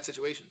him in bad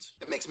situations.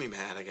 It makes me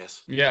mad, I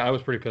guess. Yeah, I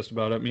was pretty pissed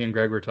about it. Me and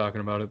Greg were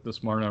talking about it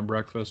this morning on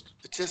breakfast.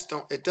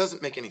 It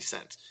doesn't make any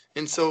sense.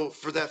 And so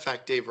for that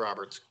fact, Dave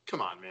Roberts, come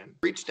on, man.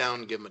 Reach down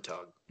and give him a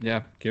tug.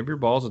 Yeah, give your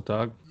balls a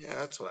tug. Yeah,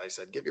 that's what I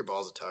said. Give your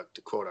balls a tug,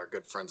 to quote our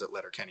good friends at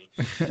Letterkenny.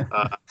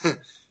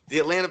 The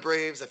Atlanta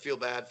Braves, I feel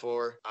bad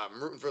for.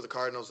 I'm rooting for the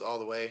Cardinals all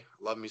the way.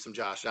 Love me some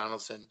Josh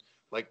Donaldson.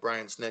 Like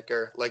Brian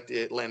Snitker, like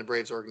the Atlanta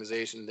Braves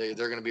organization. They're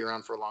going to be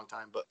around for a long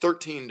time. But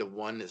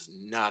 13-1 is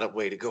not a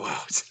way to go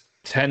out.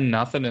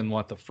 10-0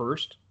 in the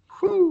first?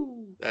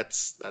 Whew.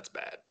 That's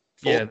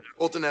bad.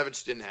 Fulton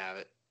Evans didn't have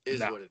it.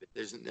 What it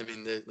is.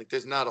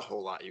 There's not a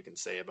whole lot you can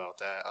say about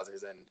that other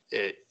than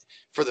it.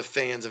 For the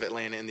fans of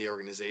Atlanta and the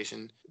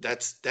organization,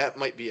 that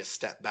might be a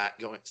step back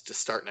going to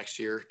start next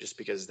year, just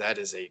because that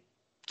is a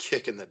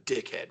kick in the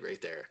dickhead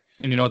right there.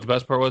 And you know what the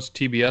best part was?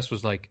 TBS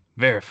was like,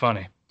 very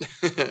funny.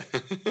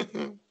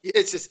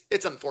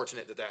 It's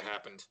unfortunate that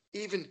happened.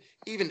 Even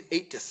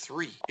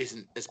 8-3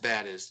 isn't as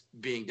bad as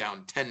being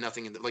down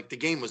 10-0 in the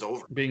game was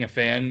over. Being a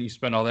fan, you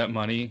spend all that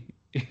money.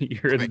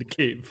 You're in the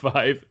game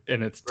 5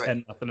 and it's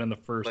 10-0 in the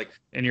first,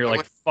 and you're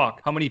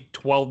fuck, how many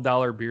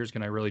 $12 beers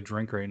can I really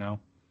drink right now?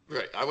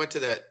 Right. I went to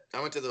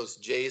those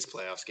Jays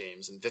playoffs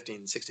games in 15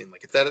 and 16.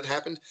 Like, if that had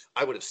happened,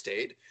 I would have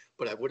stayed,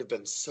 but I would have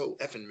been so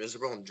effing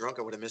miserable and drunk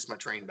I would have missed my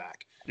train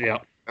back. Yeah.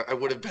 I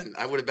would have been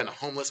a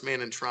homeless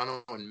man in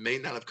Toronto and may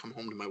not have come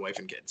home to my wife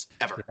and kids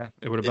ever. Yeah,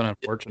 it would have been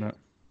unfortunate.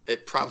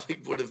 It probably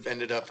would have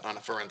ended up on a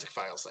forensic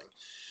files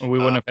thing. We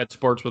wouldn't have had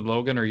sports with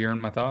Logan or You're in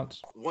My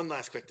Thoughts. One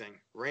last quick thing.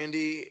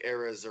 Randy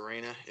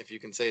Arozarena, if you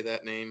can say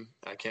that name,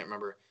 I can't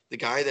remember. The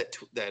guy that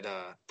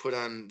put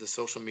on the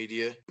social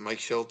media Mike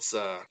Schultz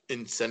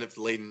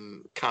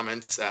incentive-laden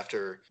comments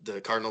after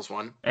the Cardinals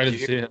won. I didn't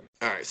see it.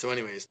 All right. So,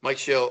 anyways, Mike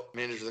Schultz,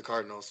 manager of the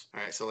Cardinals.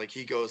 All right. So,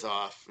 he goes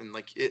off and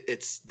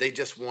they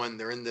just won.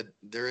 They're in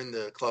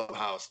the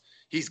clubhouse.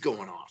 He's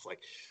going off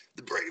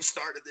the Braves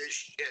started this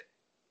shit.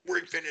 We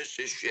finished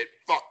this shit.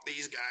 Fuck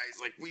these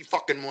guys. We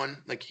fucking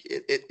won.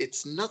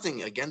 It's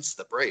nothing against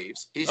the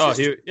Braves. He's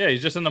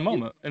just in the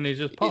moment, and he's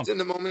just pumped. He's in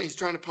the moment. He's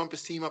trying to pump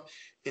his team up.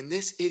 And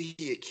this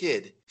idiot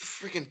kid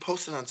freaking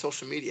posted on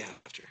social media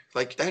after.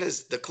 That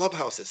is, the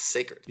clubhouse is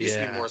sacred. It used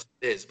to be more as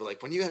it is,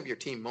 but when you have your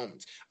team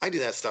moments, I do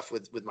that stuff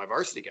with my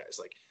varsity guys.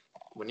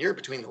 When you're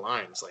between the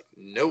lines,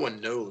 no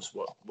one knows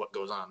what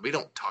goes on. We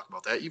don't talk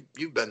about that.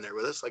 You've been there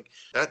with us.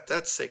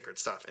 That's sacred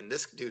stuff. And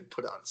this dude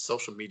put it on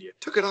social media.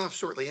 Took it off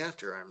shortly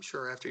after, I'm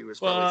sure, after he was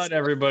But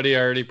everybody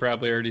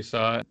probably already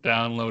saw it,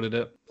 downloaded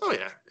it. Oh,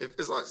 yeah.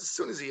 As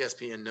soon as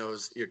ESPN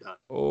knows, you're done.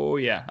 Oh,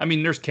 yeah. I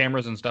mean, there's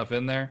cameras and stuff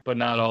in there, but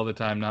not all the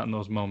time, not in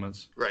those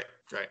moments. Right.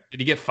 Did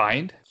he get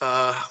fined?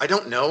 I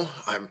don't know.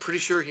 I'm pretty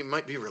sure he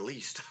might be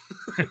released.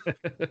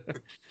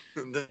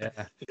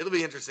 Yeah. It'll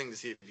be interesting to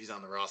see if he's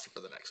on the roster for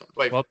the next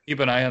one. Well, keep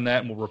an eye on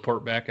that, and we'll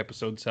report back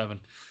episode 7.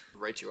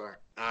 Right you are.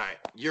 All right.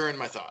 You're in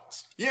my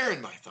thoughts.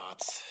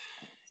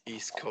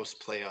 East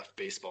Coast playoff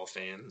baseball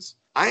fans.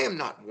 I am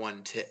not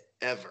one to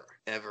ever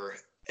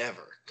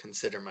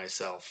consider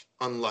myself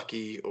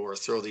unlucky or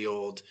throw the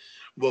old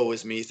woe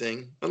is me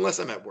thing, unless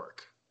I'm at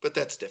work. But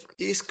that's different.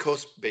 East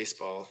Coast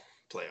baseball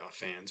playoff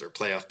fans, or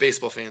playoff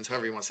baseball fans,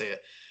 however you want to say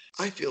it,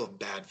 I feel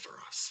bad for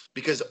us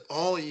because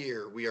all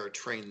year we are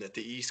trained that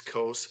the East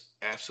Coast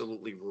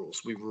absolutely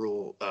rules. We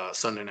rule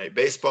Sunday night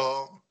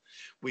baseball.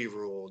 We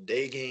rule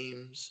day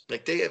games.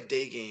 They have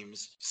day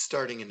games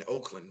starting in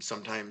Oakland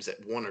sometimes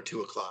at 1 or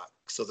 2 o'clock.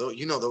 So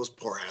those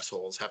poor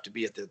assholes have to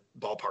be at the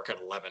ballpark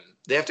at 11.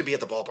 They have to be at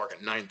the ballpark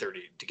at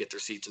 9:30 to get their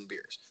seats and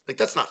beers.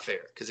 That's not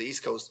fair because the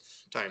East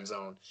Coast time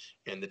zone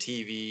and the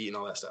TV and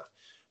all that stuff.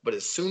 But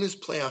as soon as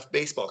playoff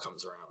baseball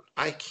comes around,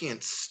 I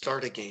can't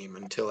start a game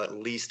until at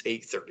least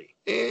 8:30.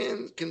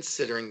 And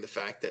considering the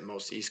fact that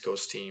most East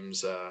Coast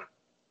teams, a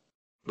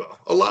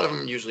lot of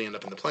them usually end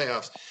up in the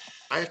playoffs,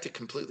 I have to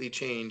completely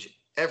change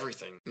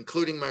everything,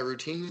 including my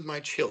routine with my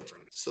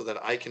children, so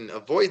that I can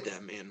avoid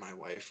them and my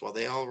wife while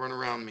they all run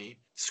around me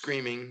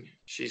screaming.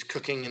 She's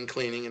cooking and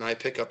cleaning, and I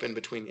pick up in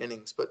between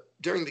innings. But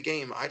during the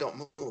game, I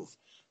don't move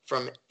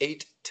from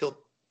 8 till,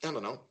 I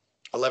don't know,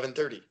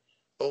 11:30.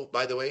 Oh,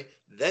 by the way,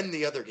 then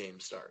the other game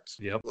starts.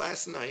 Yep.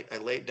 Last night, I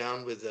laid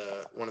down with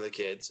one of the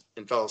kids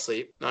and fell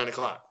asleep, 9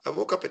 o'clock. I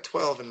woke up at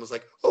 12 and was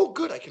like, oh,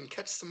 good, I can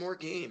catch some more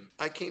game.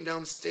 I came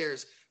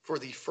downstairs for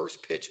the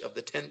first pitch of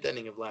the 10th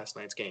inning of last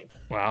night's game.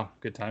 Wow,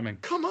 good timing.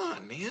 Come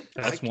on, man.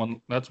 That's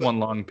one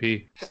long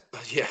pee.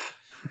 Yeah.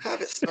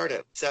 Have it start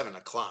at 7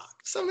 o'clock.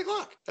 7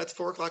 o'clock. That's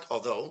 4 o'clock.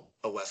 Although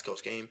a West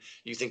Coast game,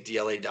 you think the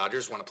LA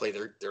Dodgers want to play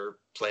their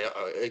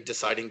a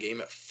deciding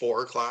game at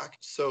 4 o'clock?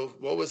 So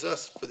what was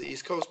us for the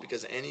East Coast?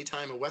 Because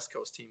anytime a West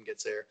Coast team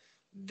gets there,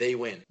 they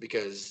win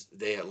because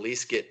they at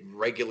least get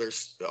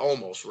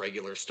almost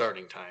regular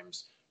starting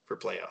times for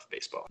playoff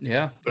baseball.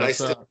 Yeah. But I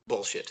still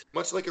bullshit.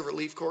 Much like a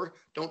relief corps,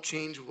 don't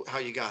change how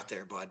you got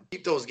there, bud.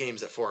 Keep those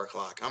games at 4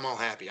 o'clock. I'm all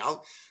happy.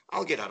 I'll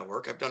get out of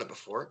work. I've done it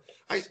before.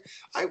 I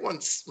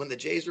once, when the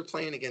Jays were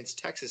playing against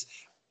Texas,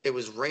 it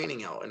was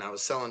raining out and I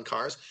was selling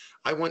cars.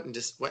 I went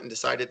and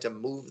decided to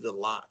move the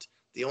lot.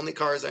 The only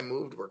cars I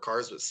moved were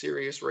cars with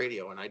Sirius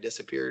radio, and I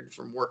disappeared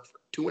from work for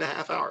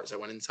 2.5 hours. I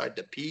went inside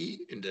to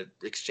pee and to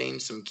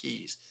exchange some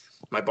keys.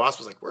 My boss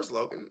was like, where's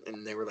Logan?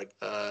 And they were like,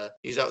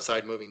 he's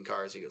outside moving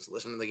cars. He goes,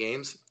 listen to the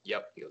games?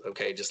 Yep. He goes,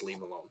 okay, just leave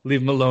him alone.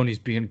 Leave him alone. He's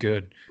being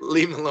good.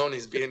 Leave him alone.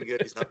 He's being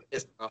good. He's not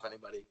pissing off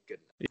anybody. Good.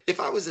 If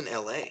I was in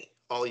LA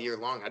all year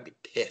long, I'd be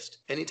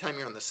pissed. Anytime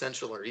you're on the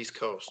Central or East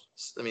Coast,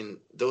 I mean,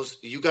 those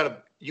you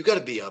gotta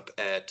be up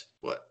at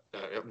what?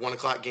 1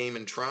 o'clock game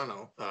in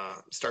Toronto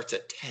starts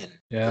at 10.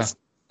 Yeah.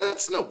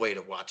 That's no way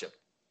to watch a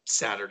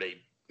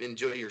Saturday.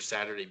 Enjoy your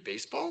Saturday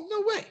baseball.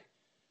 No way.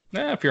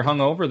 Yeah, if you're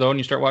hungover though and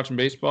you start watching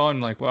baseball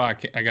and like, well, I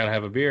gotta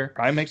have a beer,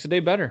 probably makes the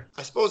day better.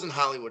 I suppose in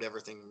Hollywood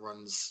everything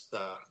runs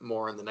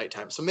more in the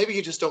nighttime, so maybe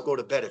you just don't go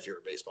to bed if you're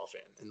a baseball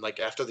fan. And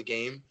like after the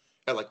game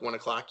at like 1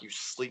 o'clock, you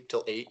sleep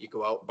till 8. You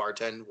go out,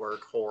 bartend,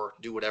 work, whore,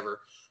 do whatever,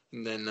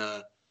 and then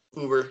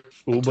Uber.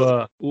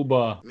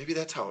 Maybe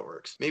that's how it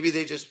works. Maybe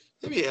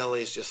LA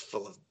is just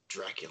full of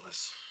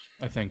Draculas.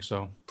 I think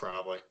so.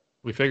 Probably.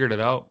 We figured it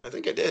out. I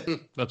think I did.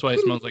 That's why it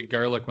smells like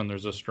garlic when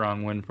there's a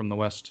strong wind from the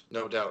west.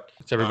 No doubt.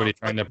 It's everybody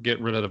trying to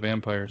get rid of the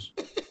vampires.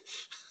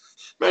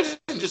 Imagine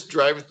just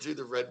driving through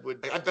the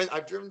redwood.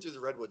 I've driven through the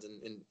redwoods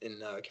in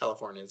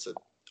California. It's the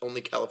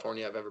only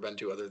California I've ever been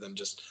to, other than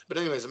just. But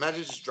anyways,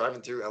 imagine just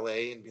driving through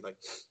LA and be like,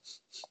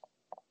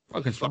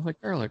 Fucking smells like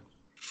garlic.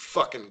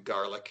 Fucking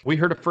garlic. We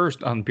heard it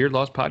first on Beard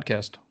Laws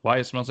podcast. Why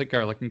it smells like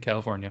garlic in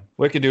California.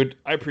 Wicked, dude.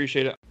 I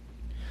appreciate it.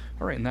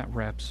 All right, and that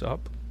wraps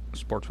up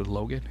Sports with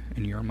Logan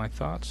and You're My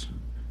Thoughts.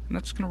 And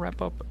that's going to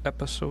wrap up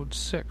episode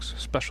 6.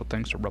 Special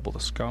thanks to Rebel the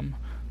Scum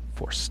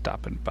for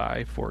stopping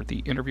by for the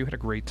interview. Had a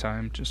great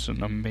time. Just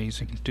an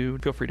amazing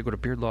dude. Feel free to go to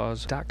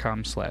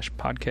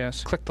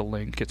beardlaws.com/podcast. Click the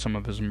link. Get some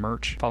of his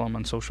merch. Follow him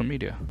on social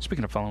media.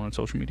 Speaking of following on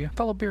social media,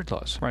 follow Beard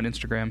Laws. We're on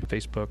Instagram,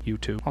 Facebook,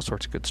 YouTube, all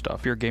sorts of good stuff.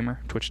 If you're a gamer,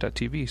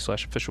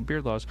 twitch.tv/official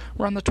Beard Laws.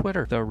 We're on the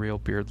Twitter, The Real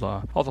Beard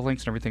Law. All the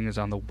links and everything is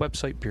on the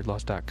website,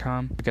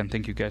 beardlaws.com. Again,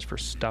 thank you guys for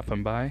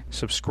stopping by.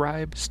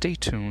 Subscribe. Stay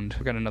tuned.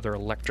 We got another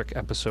electric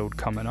episode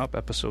coming up,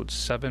 episode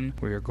 7.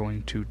 We are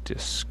going to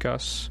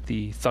discuss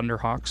the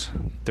Thunderhawks.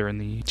 They're in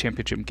the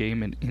championship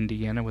game in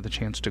Indiana with a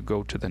chance to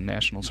go to the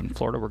Nationals in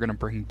Florida. We're going to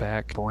bring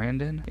back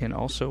Brandon and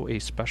also a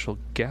special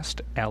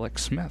guest,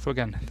 Alex Smith. So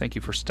again, thank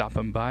you for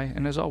stopping by,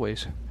 and as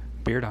always,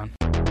 beard on.